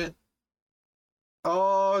Champion and shit.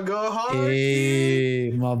 Oh, go hard.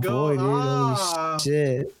 Hey, my boy, dude. Holy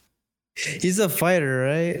shit. He's a fighter,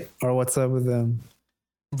 right? Or what's up with him?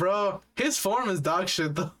 Bro, his form is dog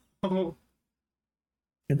shit though.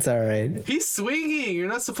 It's all right. He's swinging. You're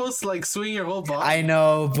not supposed to like swing your whole body. I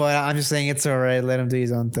know, but I'm just saying it's all right. Let him do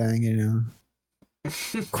his own thing, you know.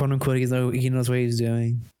 Quote unquote, he knows what he's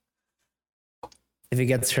doing. if he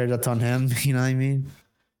gets hurt, that's on him. You know what I mean?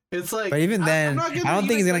 It's like, But even then, I don't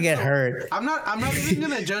think he's gonna get hurt. I'm not even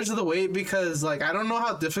gonna judge the weight because like I don't know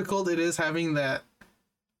how difficult it is having that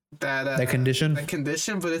condition. That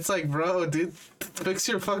condition, but it's like, bro, dude, fix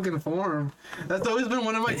your fucking form. That's always been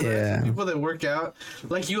one of my gripes with people that work out.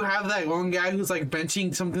 Like you have that one guy who's like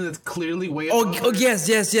benching something that's clearly way above. Oh yes.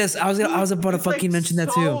 I was about to fucking mention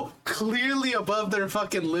that too. Clearly above their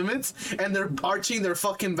fucking limits, and they're arching their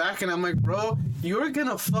fucking back, and I'm like, bro, you're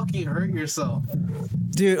gonna fucking hurt yourself.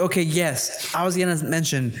 Dude, okay, yes. I was gonna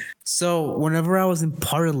mention. So whenever I was in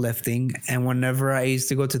powerlifting and whenever I used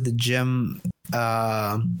to go to the gym,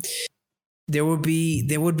 there would be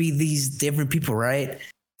these different people, right?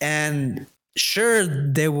 And sure,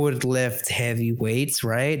 they would lift heavy weights,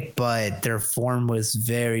 right? But their form was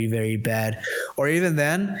very, very bad. Or even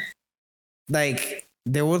then, like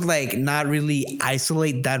they would like not really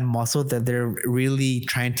isolate that muscle that they're really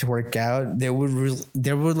trying to work out. They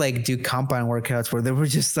would like do compound workouts where they would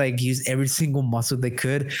just like use every single muscle they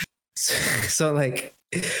could. So like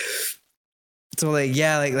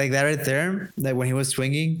yeah, like that right there, like when he was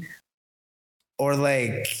swinging, or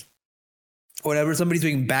like whenever somebody's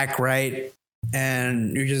doing back right,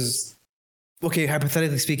 and you're just okay.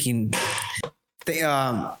 Hypothetically speaking, they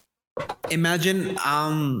imagine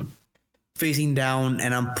I'm facing down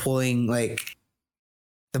and I'm pulling like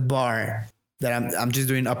the bar that I'm just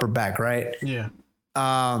doing upper back, right? Yeah.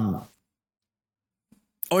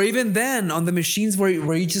 Or even then on the machines where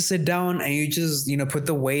you just sit down and you just, put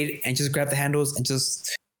the weight and just grab the handles and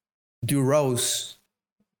just do rows.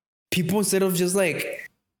 People, instead of just like,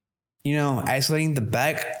 isolating the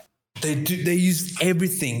back, they use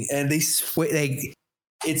everything and they sway. Like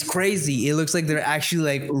it's crazy. It looks like they're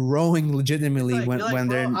actually like rowing legitimately when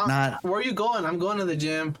they're not. Where are you going? I'm going to the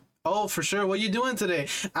gym. Oh, for sure. What are you doing today?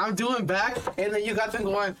 I'm doing back, and then you got them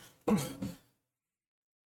going.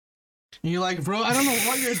 And you're like, bro, I don't know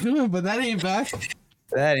what you're doing, but that ain't back.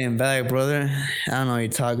 That ain't back, brother. I don't know what you're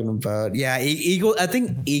talking about. Yeah, I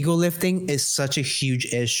think ego lifting is such a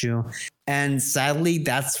huge issue. And sadly,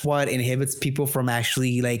 that's what inhibits people from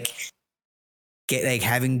actually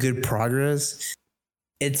having good progress.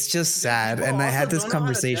 It's just sad. People and I had this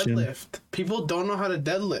conversation. People don't know how to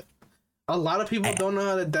deadlift. A lot of people don't know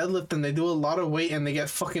how to deadlift, and they do a lot of weight and they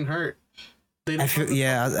get fucking hurt. I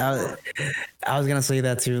was gonna say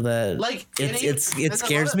that too. That like it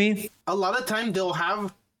scares me. A lot of time they'll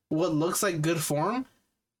have what looks like good form,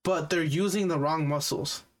 but they're using the wrong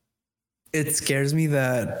muscles. It scares me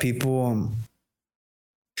that people.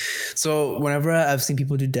 So whenever I've seen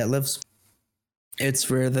people do deadlifts,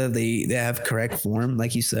 it's rare that they have correct form,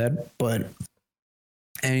 like you said. But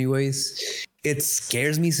anyways, it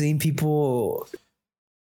scares me seeing people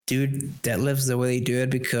do deadlifts the way they do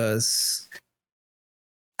it because.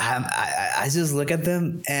 I just look at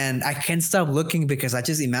them and I can't stop looking because I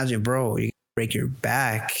just imagine, bro, you break your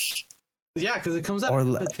back. Yeah, because it comes out of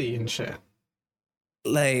empathy and shit.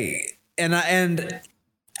 Like, and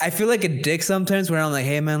I feel like a dick sometimes when I'm like,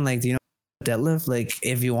 hey man, like, do you know deadlift? Like,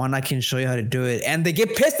 if you want, I can show you how to do it. And they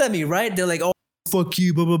get pissed at me, right? They're like, oh, fuck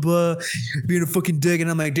you, blah blah blah, being a fucking dick. And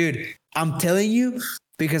I'm like, dude, I'm telling you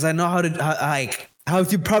because I know how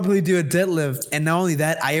to properly do a deadlift. And not only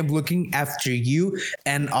that, I am looking after you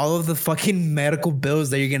and all of the fucking medical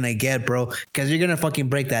bills that you're gonna get, bro, because you're gonna fucking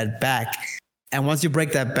break that back. And once you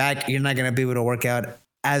break that back, you're not gonna be able to work out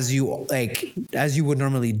as you would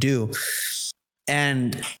normally do.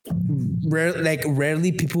 And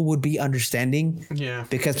rarely people would be understanding. Yeah.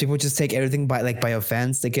 Because people just take everything by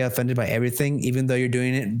offense. They get offended by everything, even though you're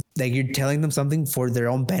doing it. Like you're telling them something for their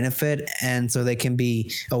own benefit and so they can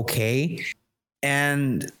be okay.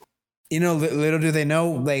 And little do they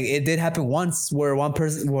know, like it did happen once where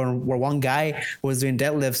one guy was doing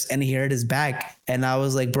deadlifts and he hurt his back, and I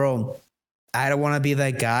was like, bro, I don't want to be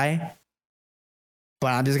that guy, but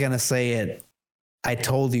I'm just gonna say it. I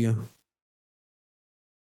told you.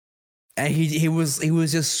 And he was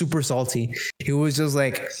just super salty. He was just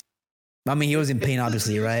like, I mean, he was in pain,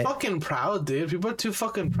 obviously, right? Fucking proud, dude. People are too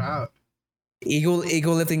fucking proud.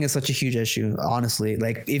 Ego lifting is such a huge issue, honestly.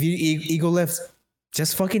 Like if you ego lift,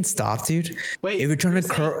 just fucking stop, dude. Wait, if you're trying to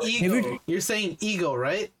curl, you're saying ego,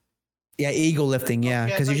 right? Yeah, ego lifting, yeah,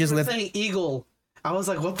 because you just lift. Saying eagle. I was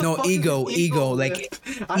like, what the fuck? No, ego, like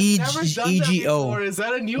EGO. Is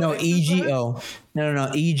that a new? No, EGO.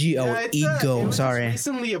 No, EGO, yeah, ego. Sorry.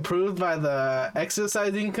 Recently approved by the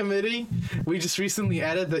exercising committee. We just recently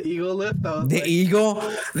added the ego lift. The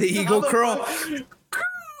ego curl.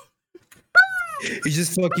 You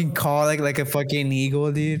just fucking call like a fucking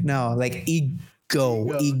eagle, dude. No, like ego,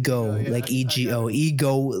 like EGO,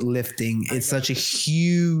 ego lifting. It's such a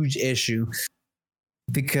huge issue.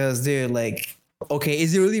 because dude, like, okay,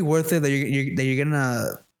 is it really worth it that you're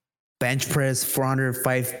gonna bench press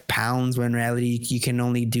 405 pounds when in reality you can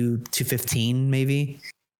only do 215 maybe?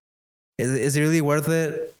 Is it really worth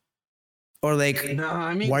it? Or like, no,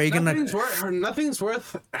 I mean, why are you nothing's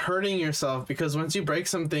worth hurting yourself, because once you break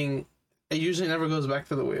something, it usually never goes back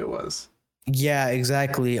to the way it was. Yeah,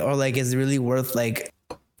 exactly. Or like, is it really worth like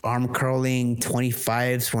arm curling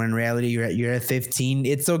 25s when in reality you're at 15?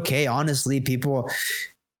 It's okay, honestly. People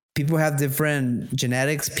have different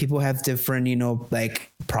genetics. People have different,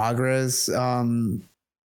 like progress.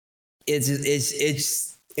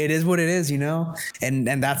 It is what it is,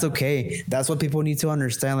 and that's okay. That's what people need to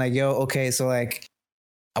understand. Like, yo, okay, so like,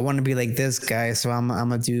 I want to be like this guy, so I'm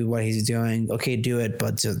gonna do what he's doing. Okay, do it,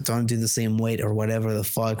 but just don't do the same weight or whatever the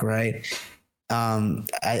fuck, right?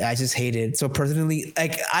 I just hate it. So personally,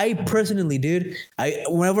 dude,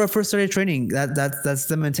 whenever I first started training, that's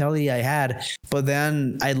the mentality I had. But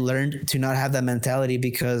then I learned to not have that mentality,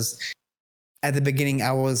 because at the beginning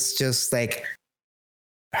I was just like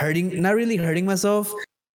not really hurting myself,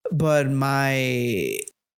 but my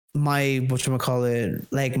whatchamacallit,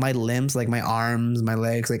 like my limbs, like my arms, my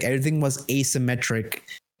legs, like everything was asymmetric.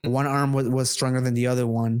 One arm was stronger than the other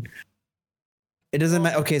one. It doesn't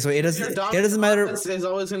matter. Okay, so it doesn't matter. It's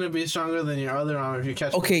always going to be stronger than your other arm if you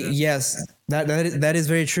catch. Okay, yes, that is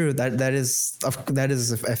very true. That is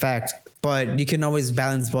a fact. But you can always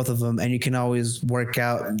balance both of them, and you can always work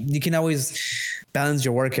out. You can always balance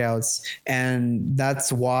your workouts, and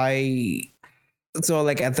that's why. So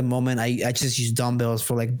like at the moment, I just use dumbbells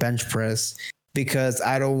for like bench press, because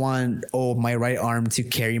I don't want my right arm to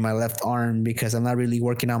carry my left arm, because I'm not really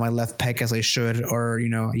working on my left pec as I should, or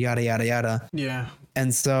yada yada yada. Yeah.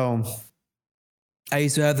 And so I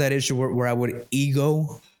used to have that issue where I would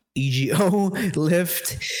EGO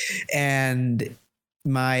lift, and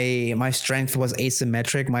my strength was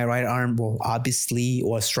asymmetric. My right arm, obviously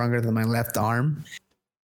was stronger than my left arm,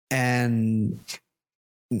 and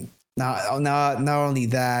not only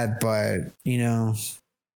that, but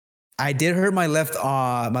I did hurt my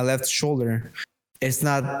left shoulder. It's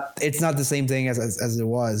not the same thing as it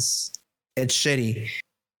was. It's shitty.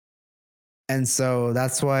 And so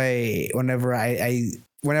that's why whenever I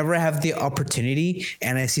have the opportunity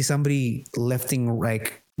and I see somebody lifting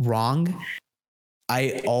like wrong,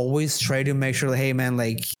 I always try to make sure that, hey man,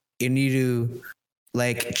 like you need to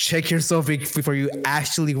like check yourself before you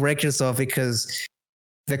actually wreck yourself, because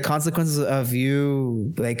the consequences of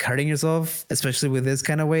you like hurting yourself, especially with this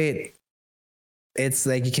kind of weight, it's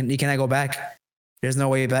like you cannot go back. There's no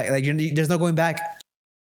way back. Like there's no going back.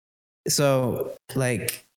 So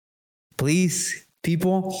like, please,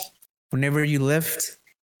 people, whenever you lift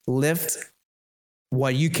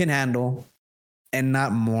what you can handle and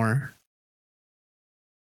not more.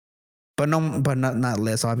 But not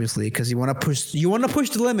less, obviously, because you want to push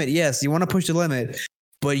the limit. Yes, you want to push the limit,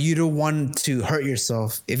 but you don't want to hurt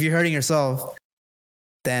yourself. If you're hurting yourself,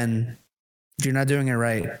 then you're not doing it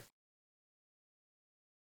right.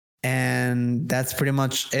 And that's pretty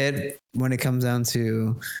much it when it comes down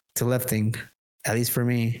to lifting, at least for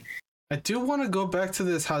me. I do want to go back to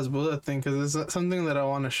this Hasbulla thing, because it's something that I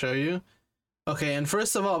want to show you. Okay, and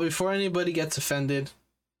first of all, before anybody gets offended,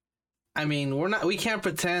 I mean, we can't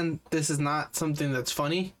pretend this is not something that's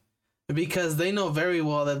funny, because they know very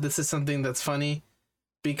well that this is something that's funny,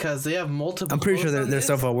 because they have multiple. I'm pretty sure they're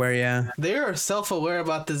self-aware. Yeah, they are self-aware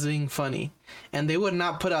about this being funny, and they would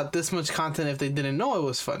not put out this much content if they didn't know it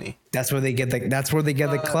was funny. That's where they get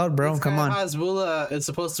the clout, bro. Come on. Hasbulla is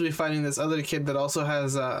supposed to be fighting this other kid that also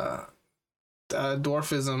has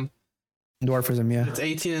dwarfism. Dwarfism, yeah. It's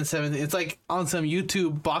 18 and 17. It's like on some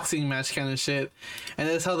YouTube boxing match kind of shit. And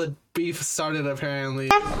that's how the beef started, apparently.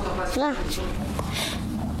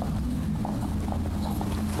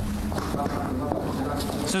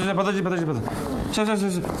 Подожди. Сейчас.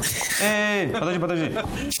 Эй, подожди.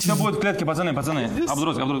 Все будет в клетке, пацаны.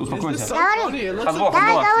 Абдурос, успокойся. Хазбула.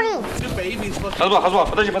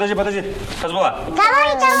 Подожди. Хазбула.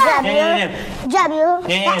 Говори. Не. Джабью.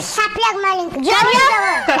 Не. Сопляк маленький. Джабью.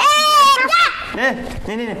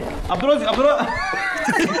 Не. Абдурос.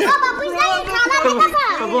 Папа, пусть знает,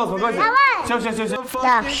 Хазбула, успокойся. Все.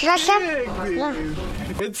 Да, сейчас.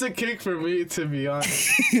 It's a kick for me, to be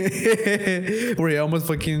honest. Where he almost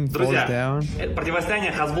fucking falls down.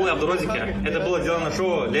 Противостояние Хазбулы и Абдурозика, это было сделано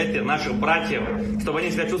шоу для наших братьев, чтобы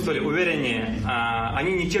они себя чувствовали увереннее.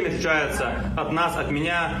 Они ничем не отличаются от нас, от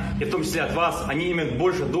меня, и в том числе от вас. Они имеют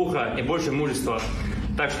больше духа и больше мужества.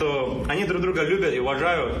 Так что они друг друга любят и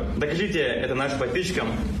уважают. Докажите это нашим подписчикам.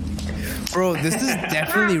 Bro, this is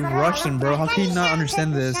definitely Russian, bro. How can you not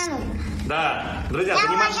understand this? Да, друзья, Я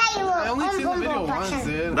занимайтесь... уважаю его. I only Он seen the video бомба once, вообще.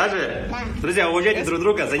 dude. Даже, друзья, уважайте друг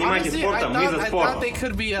друга, занимайтесь Honestly, спортом, мы за I спорт. thought they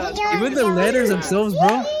could be Even the letters themselves, bro.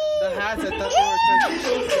 the hats. I thought they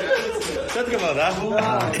were touching. Что ты говорил,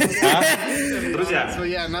 да? Друзья, So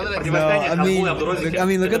yeah, now that I противостояние I Хамбула mean, и Абдурозики. I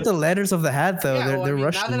mean, look at the letters of the hat, though. yeah, well, I They're mean, now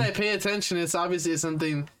Russian. that I pay attention, it's obviously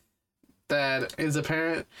something that is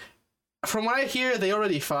apparent. From what I hear, they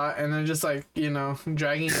already fought, and they're just like, you know,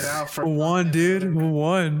 dragging it out for Who won, dude? Who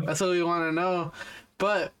won? That's what we want to know.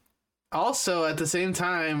 But also at the same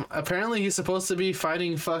time, apparently he's supposed to be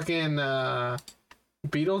fighting fucking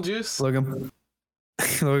Beetlejuice.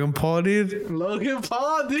 Logan Paul, dude. Logan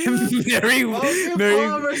Paul, dude. Very, Logan very,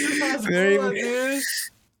 Paul versus very- Hasbulla, dude.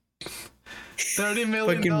 $30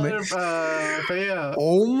 million payout.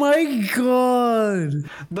 Oh my god.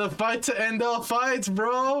 The fight to end all fights,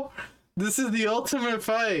 bro. This is the ultimate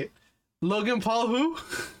fight. Logan Paul, who?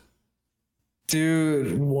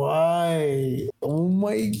 Dude, why? Oh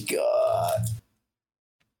my god.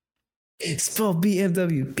 Spell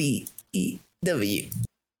BMW. B-E-W.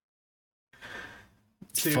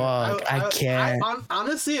 Dude, Fuck, I can't.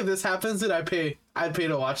 Honestly, if this happens, dude, I'd pay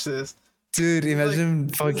to watch this. Dude, imagine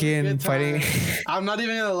This is a fucking good fighting time. I'm not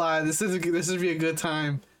even gonna lie. This would be a good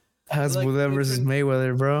time, Hasbulla versus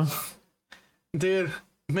Mayweather, bro. dude.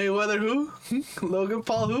 Mayweather, who? Logan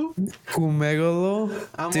Paul, who? Kumegolo?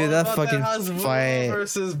 I'm Dude, all that about fucking Hasbulla fight.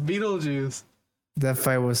 versus Beetlejuice, That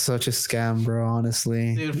fight was such a scam, bro,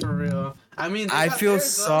 honestly. dude. For real. I mean, I there's feel a-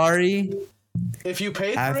 sorry. If you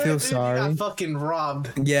paid for I it, feel dude, sorry. you got fucking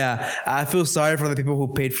robbed. Yeah, I feel sorry for the people who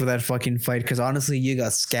paid for that fucking fight because honestly, you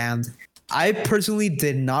got scammed. I personally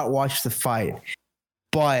did not watch the fight,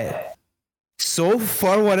 but so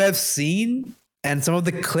far, what I've seen and some of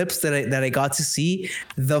the clips that I got to see,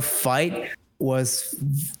 the fight was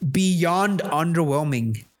beyond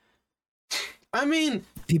underwhelming. I mean,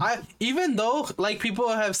 Peop- even though like people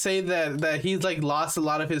have said that he's like lost a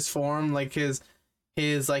lot of his form, like his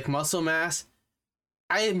like muscle mass,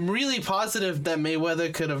 I am really positive that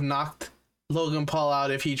Mayweather could have knocked Logan Paul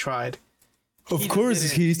out if he tried. Of He course,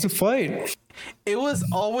 didn't. he used to fight. It was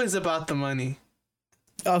always about the money.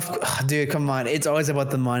 Dude, come on. It's always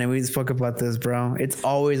about the money. We spoke about this, bro. It's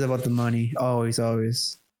always about the money. Always. Yeah,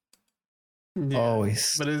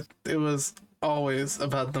 Always. But it was always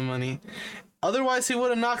about the money. Otherwise, he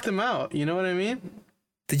would have knocked him out. You know what I mean?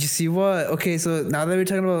 Did you see what? Okay, so now that we're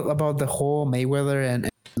talking about the whole Mayweather and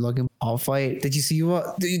Logan Paul fight, did you see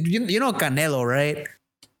what? You know Canelo, right?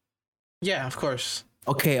 Yeah, of course.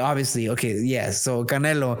 Okay, obviously. Okay, yeah. So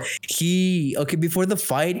Canelo, before the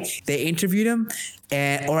fight, they interviewed him,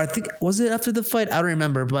 or I think was it after the fight? I don't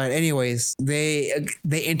remember. But anyways, they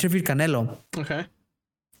interviewed Canelo, Okay.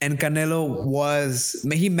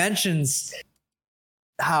 and he mentions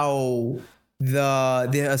how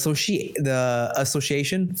the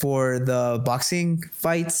association for the boxing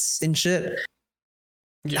fights and shit,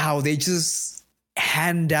 how they just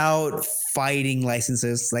hand out fighting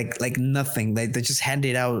licenses like nothing. Like they just hand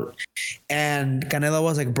it out. And Canelo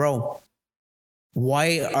was like, bro,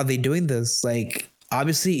 why are they doing this? Like,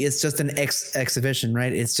 obviously it's just an exhibition,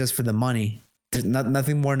 right? It's just for the money. There's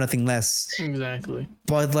nothing more, nothing less. Exactly.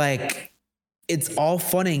 But like, it's all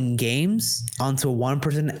fun and games until one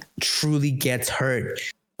person truly gets hurt.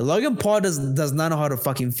 Logan Paul does not know how to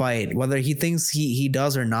fucking fight. Whether he thinks he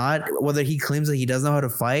does or not, whether he claims that he doesn't know how to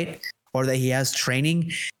fight or that he has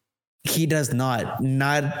training, he does not.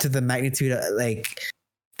 Not to the magnitude like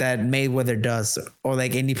that Mayweather does or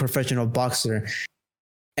like any professional boxer.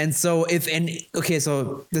 And so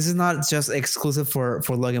so this is not just exclusive for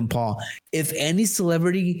Logan Paul. If any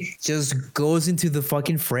celebrity just goes into the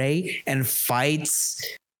fucking fray and fights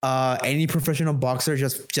any professional boxer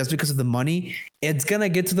just because of the money, it's gonna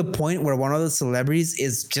get to the point where one of the celebrities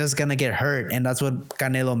is just gonna get hurt. And that's what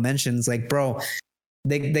Canelo mentions. Like, bro,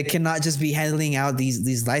 they cannot just be handling out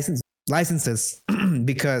these licenses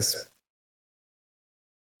because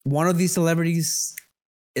one of these celebrities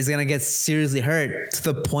is going to get seriously hurt to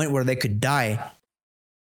the point where they could die.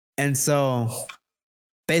 And so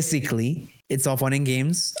basically it's all fun and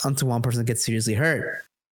games until one person gets seriously hurt.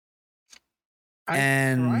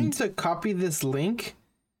 I'm trying to copy this link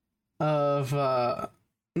of that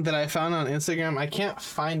I found on Instagram. I can't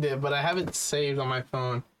find it, but I have it saved on my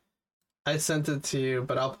phone. I sent it to you,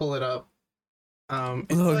 but I'll pull it up.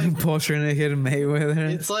 Logan Paul trying to hit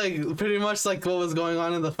Mayweather. It's like pretty much like what was going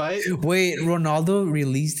on in the fight. Wait, Ronaldo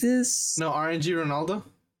released this? No, RNG Ronaldo.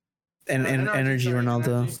 And Energy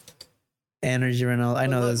Ronaldo. Energy Ronaldo. I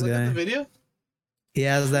know this Look at guy. the video. He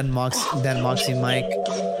has that Moxie mic.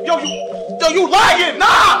 Yo, you lagging?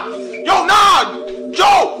 Nah! Yo, nah!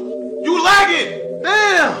 Joe! You lagging!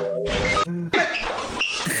 Damn!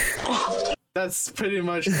 That's pretty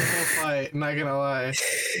much the whole fight. Not gonna lie.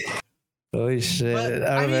 Holy shit! But,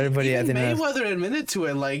 Out of everybody, I even think Mayweather admitted to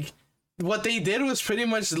it. Like, what they did was pretty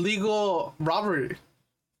much legal robbery.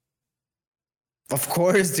 of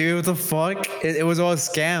course, dude. What the fuck? It was all a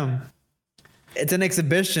scam. It's an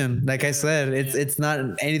exhibition, like I said. It's not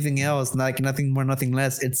anything else. Like nothing more, nothing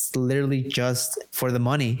less. It's literally just for the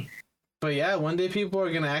money. But yeah, one day people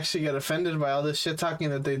are gonna actually get offended by all this shit talking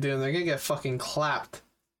that they do, and they're gonna get fucking clapped.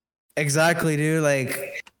 Exactly, dude.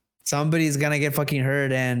 Like somebody's gonna get fucking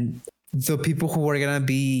hurt, and the people who are gonna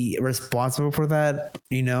be responsible for that,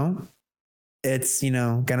 it's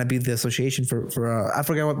gonna be the association for I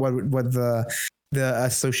forget what the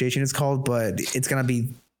association is called, but it's gonna be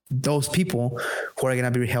those people who are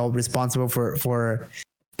gonna be held responsible for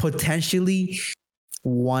potentially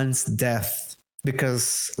one's death,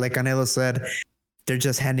 because like Canelo said, they're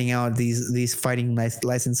just handing out these fighting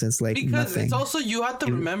licenses like because nothing. it's also, you have to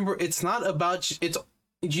remember, it's not about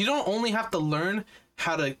you don't only have to learn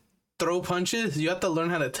how to throw punches, you have to learn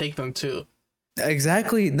how to take them too.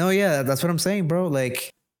 Exactly. No, yeah, that's what I'm saying, bro.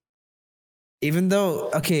 Like, even though,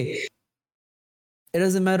 okay, it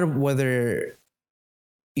doesn't matter whether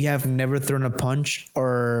you have never thrown a punch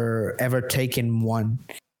or ever taken one.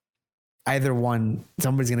 Either one,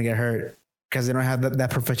 somebody's gonna get hurt because they don't have that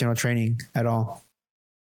professional training at all.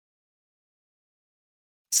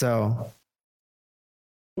 So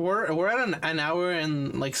we're at an hour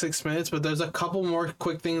and like 6 minutes, but there's a couple more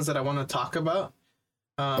quick things that I want to talk about.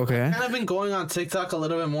 Okay. I've kind of been going on TikTok a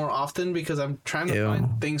little bit more often because I'm trying to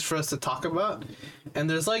find things for us to talk about. And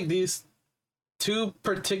there's like these two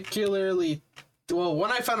particularly, well,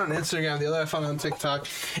 one I found on Instagram, the other I found on TikTok.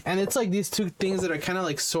 And it's like these two things that are kind of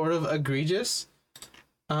like sort of egregious.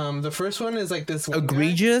 The first one is like this one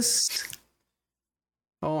egregious guy.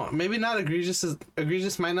 Oh, maybe not egregious.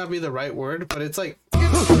 Egregious might not be the right word, but it's like. No,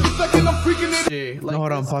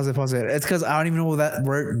 hold on, pause it. It's because I don't even know what that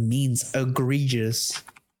word means. Egregious.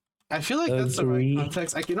 I feel like that's the right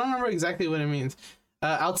context. I don't remember exactly what it means.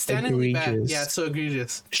 Outstandingly bad. Yeah, it's so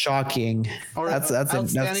egregious. Shocking. Or that's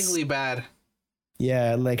outstandingly bad.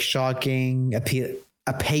 Yeah, like shocking,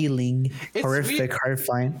 appalling, horrific,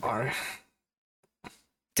 horrifying.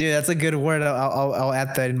 Dude, that's a good word. I'll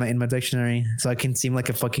add that in my dictionary so I can seem like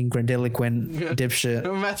a fucking grandiloquent dipshit.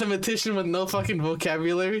 A mathematician with no fucking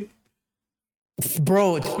vocabulary.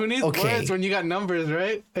 Bro, who needs words when you got numbers,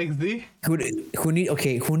 right? XD.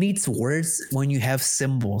 Who needs words when you have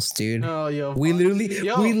symbols, dude? Oh, we literally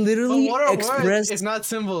express. It's not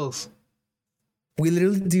symbols. We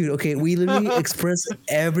literally express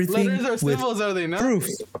everything. Letters are symbols, are they not? Proof.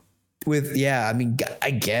 I mean, I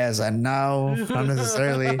guess I know, not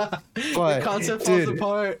necessarily, but the concept falls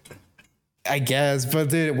apart. I guess, but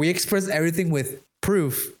dude, we express everything with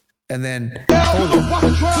proof, and then blah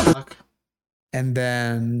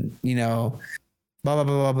blah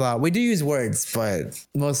blah blah. We do use words, but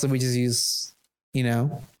mostly we just use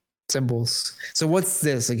symbols. So what's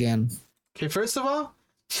this again? Okay, first of all,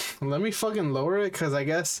 let me fucking lower it because I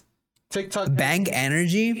guess TikTok Bang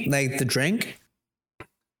Energy, like the drink.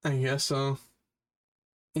 I guess so.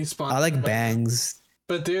 I like bangs.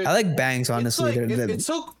 But dude, I like bangs, honestly. It's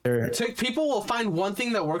so people will find one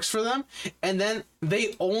thing that works for them, and then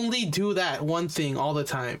they only do that one thing all the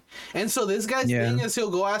time. And so this guy's thing is he'll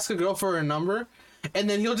go ask a girl for her number, and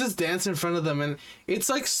then he'll just dance in front of them, and it's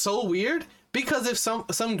like so weird because if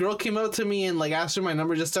some girl came up to me and like asked for my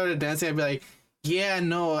number, just started dancing, I'd be like, yeah,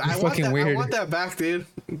 no, I want that. Weird. I want that back, dude.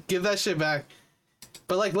 Give that shit back.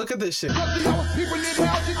 But like, look at this shit. I don't care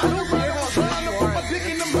how good you are.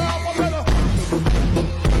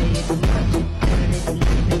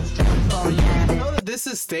 You know that this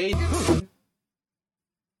is staged.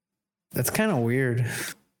 That's kind of weird.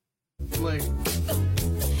 Like,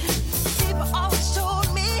 people always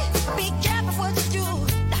told me, be careful what you do.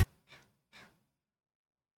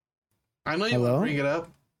 I know you want to bring it up.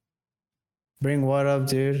 Bring what up,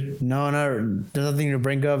 dude? No, there's nothing to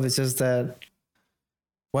bring up. It's just that.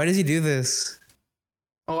 Why does he do this?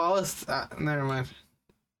 Oh, I was. Never mind.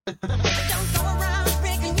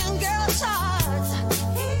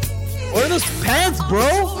 What are those pants, bro?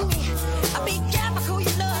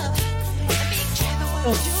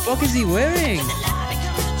 What the fuck is he wearing?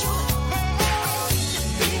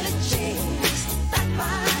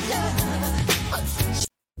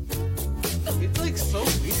 It's like so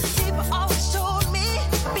weird.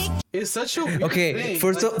 It's such a weird thing.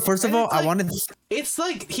 First of all, I wanted. It's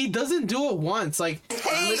like he doesn't do it once. Like,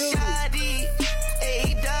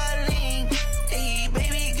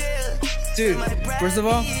 dude. First of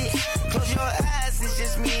all,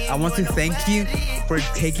 I want to thank you for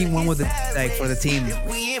taking one with the like for the team.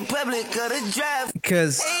 We in public of the drive.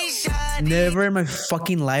 Because never in my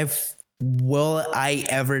fucking life will I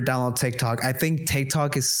ever download TikTok. I think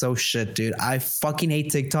TikTok is so shit, dude. I fucking hate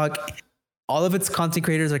TikTok. All of its content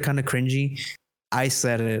creators are kind of cringy. I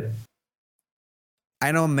said it.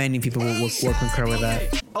 I know many people will concur with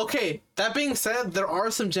that. Okay, that being said, there are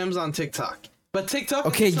some gems on TikTok. But TikTok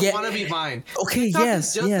Okay, is just yeah. a wannabe Vine. Okay, TikTok yes,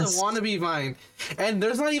 is just yes. a wannabe Vine. And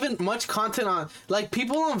there's not even much content on... Like,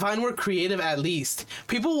 people on Vine were creative at least.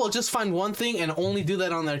 People will just find one thing and only do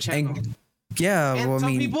that on their channel. And yeah, And well, I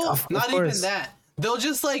some mean, people, of not course. even that. They'll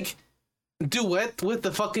just, like, duet with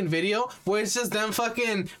the fucking video where it's just them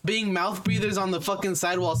fucking being mouth breathers on the fucking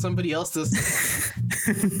side while somebody else does.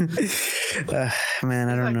 Man,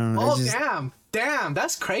 I don't know. Oh, I just, damn,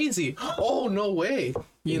 that's crazy. Oh, no way.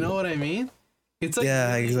 You know what I mean? It's like,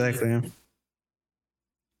 yeah, exactly.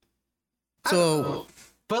 So,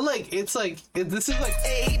 but like, it's like, this is like,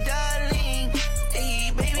 Hey, darling.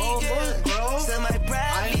 Hey, baby oh, girl. look, bro. Somebody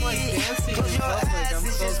I'm like dancing in Close your public. eyes, I'm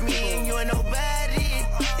it's so just me and cool. you and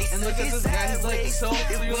nobody. And look at this guy, he's like so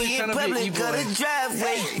clearly We trying in to be an public evil. of the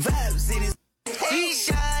driveway. Vibes in his. Hey,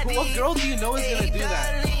 shawty. What girl do you know is gonna do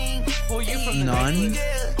that? Pull you from the None.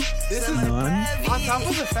 necklace. This is None. on top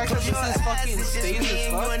of the fact that this is fucking staged as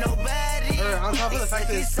fuck. Or on top of the fact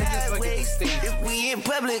that it's fucking staged. If we in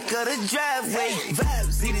public of the driveway.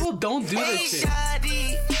 Vibes in his. People don't do this Hey, shit.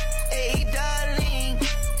 shawty. Hey, darling.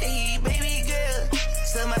 Hey, baby girl.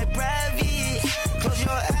 Somebody private. Close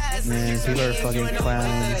your eyes. man, it's just people are me and you fucking and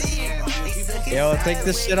clowns. nobody. Yo, take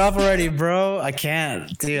this shit off already, bro. I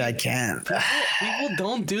can't, dude. I can't. People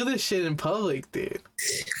don't do this shit in public, dude.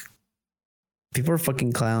 People are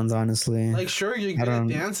fucking clowns, honestly. Like, sure, you're I good at don't-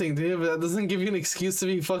 dancing, dude, but that doesn't give you an excuse to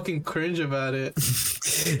be fucking cringe about it.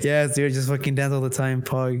 Yeah, dude, just fucking dance all the time,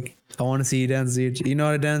 pug. I want to see you dance, dude. You know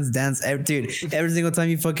how to dance? Dance, dude. Every single time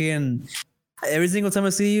you fucking, every single time I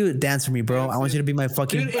see you, dance for me, bro. I want you to be my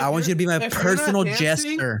fucking. Dude, if I want you to be my if you're not personal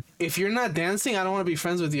dancing- jester. If you're not dancing, I don't want to be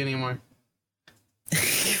friends with you anymore.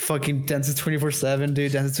 Fucking dances 24/7,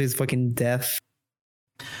 dude. Dances to his fucking death.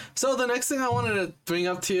 So the next thing I wanted to bring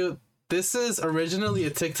up to you, this is originally a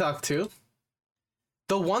TikTok too.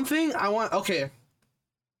 The one thing I want, okay.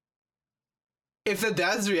 If the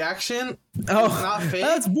dad's reaction is not fake,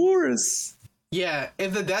 that's Boris. yeah,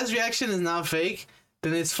 if the dad's reaction is not fake,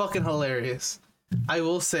 then it's fucking hilarious. I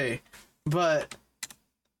will say. But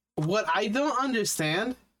what I don't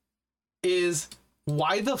understand is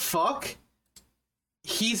why the fuck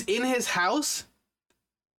he's in his house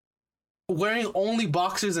wearing only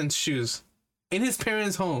boxers and shoes in his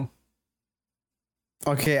parents' home.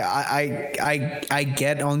 Okay, I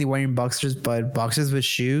get only wearing boxers, but boxers with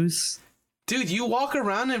shoes. Dude, you walk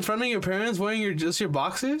around in front of your parents wearing just your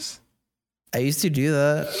boxers? I used to do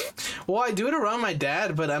that. Well, I do it around my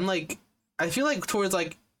dad, but I'm like, I feel like towards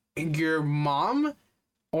like your mom,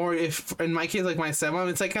 or if in my case like my stepmom,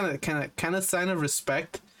 it's like kind of sign of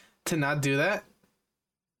respect to not do that.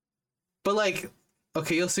 But like,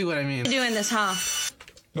 okay, you'll see what I mean. Doing this, huh?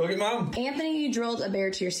 Go get mom. Anthony, you drilled a bear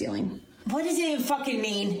to your ceiling. What does it even fucking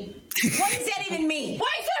mean? What does that even mean?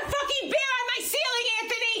 Why is there a fucking bear on my ceiling,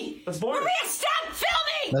 Anthony? That's Boris. Maria, stop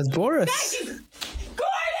filming! That's Boris. Thank you.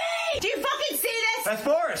 Gordy! Do you fucking see this? That's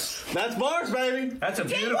Boris. That's Boris, baby. That's a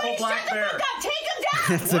beautiful Gordy, black shut the bear. fuck up! Take him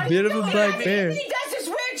down! That's a beautiful black bear. Anthony does this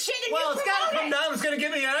weird shit and Well, you it's gotta promote come it. down. It's gonna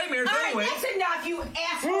give me nightmares All right, anyway. that's enough, you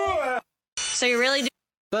asshole! So you really do?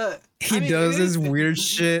 But He I mean, does it is- this weird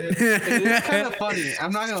shit. It is kind of funny.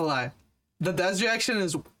 I'm not gonna lie. The dad's reaction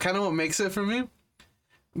is kind of what makes it for me.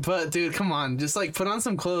 But dude, come on, just like put on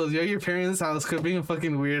some clothes. You're at your parents' house, quit being a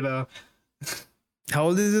fucking weirdo. How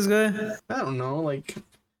old is this guy? I don't know, like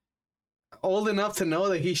old enough to know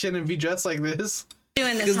that he shouldn't be dressed like this.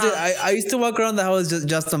 Doing this, Because dude, huh? I used to walk around the house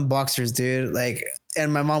just on boxers, dude. Like,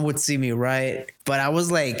 and my mom would see me, right? But I was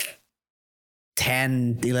like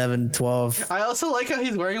 10, 11, 12. I also like how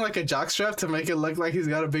he's wearing like a jockstrap to make it look like he's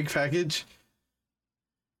got a big package.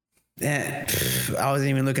 Eh, I wasn't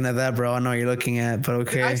even looking at that, bro. I know what you're looking at, but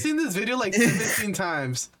okay. I've seen this video like 17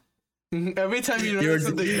 times. Every time you you, notice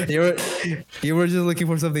something, you were just looking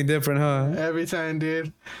for something different, huh? every time,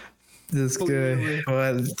 dude. That's Clearly. good.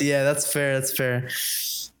 But yeah, that's fair. That's fair.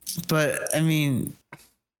 But I mean,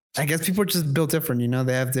 I guess people are just built different, you know?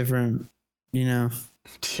 They have different, you know.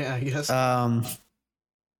 Yeah, I guess. How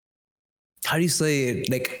do you say it?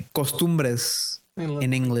 Like costumbres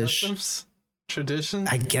in English? Customs? Tradition?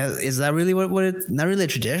 I guess, is that really what it, not really a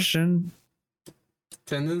tradition?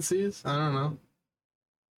 Tendencies? I don't know.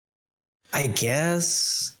 I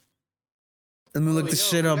guess. Let me look this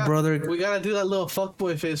shit We up, brother. We gotta do that little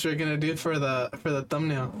fuckboy face we're gonna do for the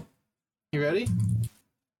thumbnail. You ready?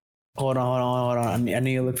 Hold on. I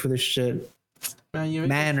need to look for this shit. Man, you make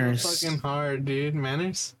Manners. it so fucking hard, dude.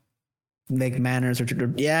 Manners. Like manners or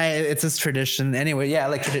it's a tradition. Anyway, yeah,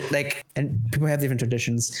 like and people have different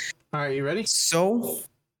traditions. All right, you ready? So,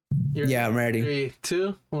 yeah, I'm ready. 3,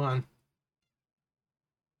 2, 1.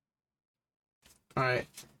 All right.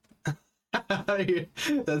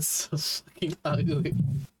 That's so fucking ugly.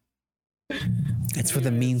 It's for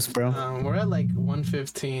the memes, bro. We're at like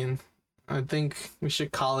 1:15. I think we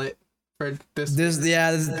should call it for this. This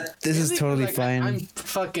is totally like, fine.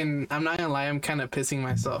 I'm not gonna lie. I'm kind of pissing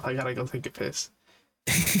myself. I gotta go take a piss.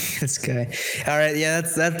 This guy. All right, yeah,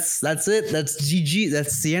 that's it. That's GG.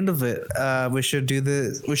 That's the end of it. We should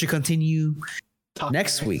continue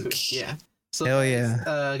next week. Yeah. So hell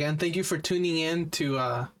yeah. Again, thank you for tuning in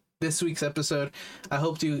to this week's episode. I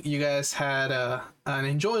hope you guys had an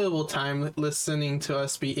enjoyable time listening to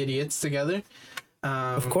us be idiots together.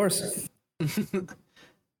 Of course.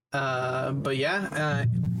 But yeah,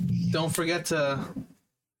 don't forget to,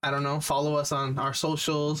 I don't know, follow us on our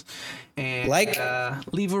socials and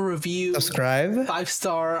leave a review, subscribe,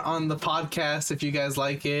 5-star on the podcast if you guys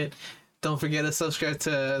like it. Don't forget to subscribe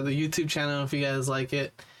to the YouTube channel if you guys like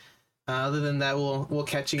it. Other than that, we'll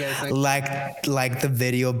catch you guys next like the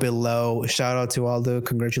video below. Shout out to all the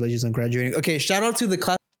congratulations on graduating. Okay, shout out to the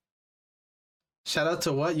class. Shout out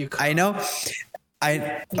to what you cut I know.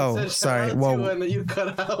 Sorry. Whoa. And then you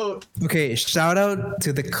cut out. Okay, shout out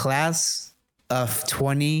to the class of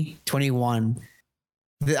 2021.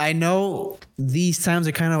 I know these times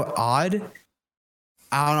are kind of odd.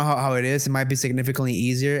 I don't know how it is. It might be significantly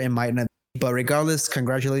easier. It might not. But regardless,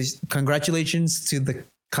 congratulations to the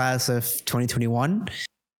class of 2021.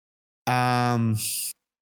 Don't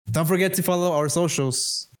forget to follow our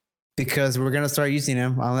socials because we're gonna start using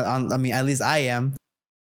them. I mean, at least I am,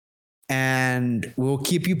 and we'll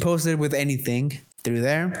keep you posted with anything through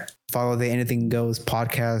there. Follow the Anything Goes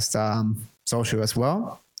podcast social as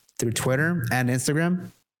well through Twitter and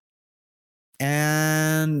Instagram.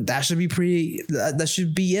 And that should be that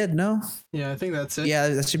should be it. No? Yeah, I think that's it. Yeah,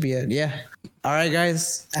 that should be it. Yeah. All right,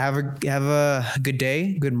 guys. Have a good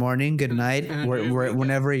day, good morning, good night,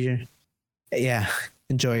 whenever you're. Yeah.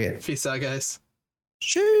 Enjoy it. Peace out, guys.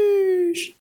 Sheesh.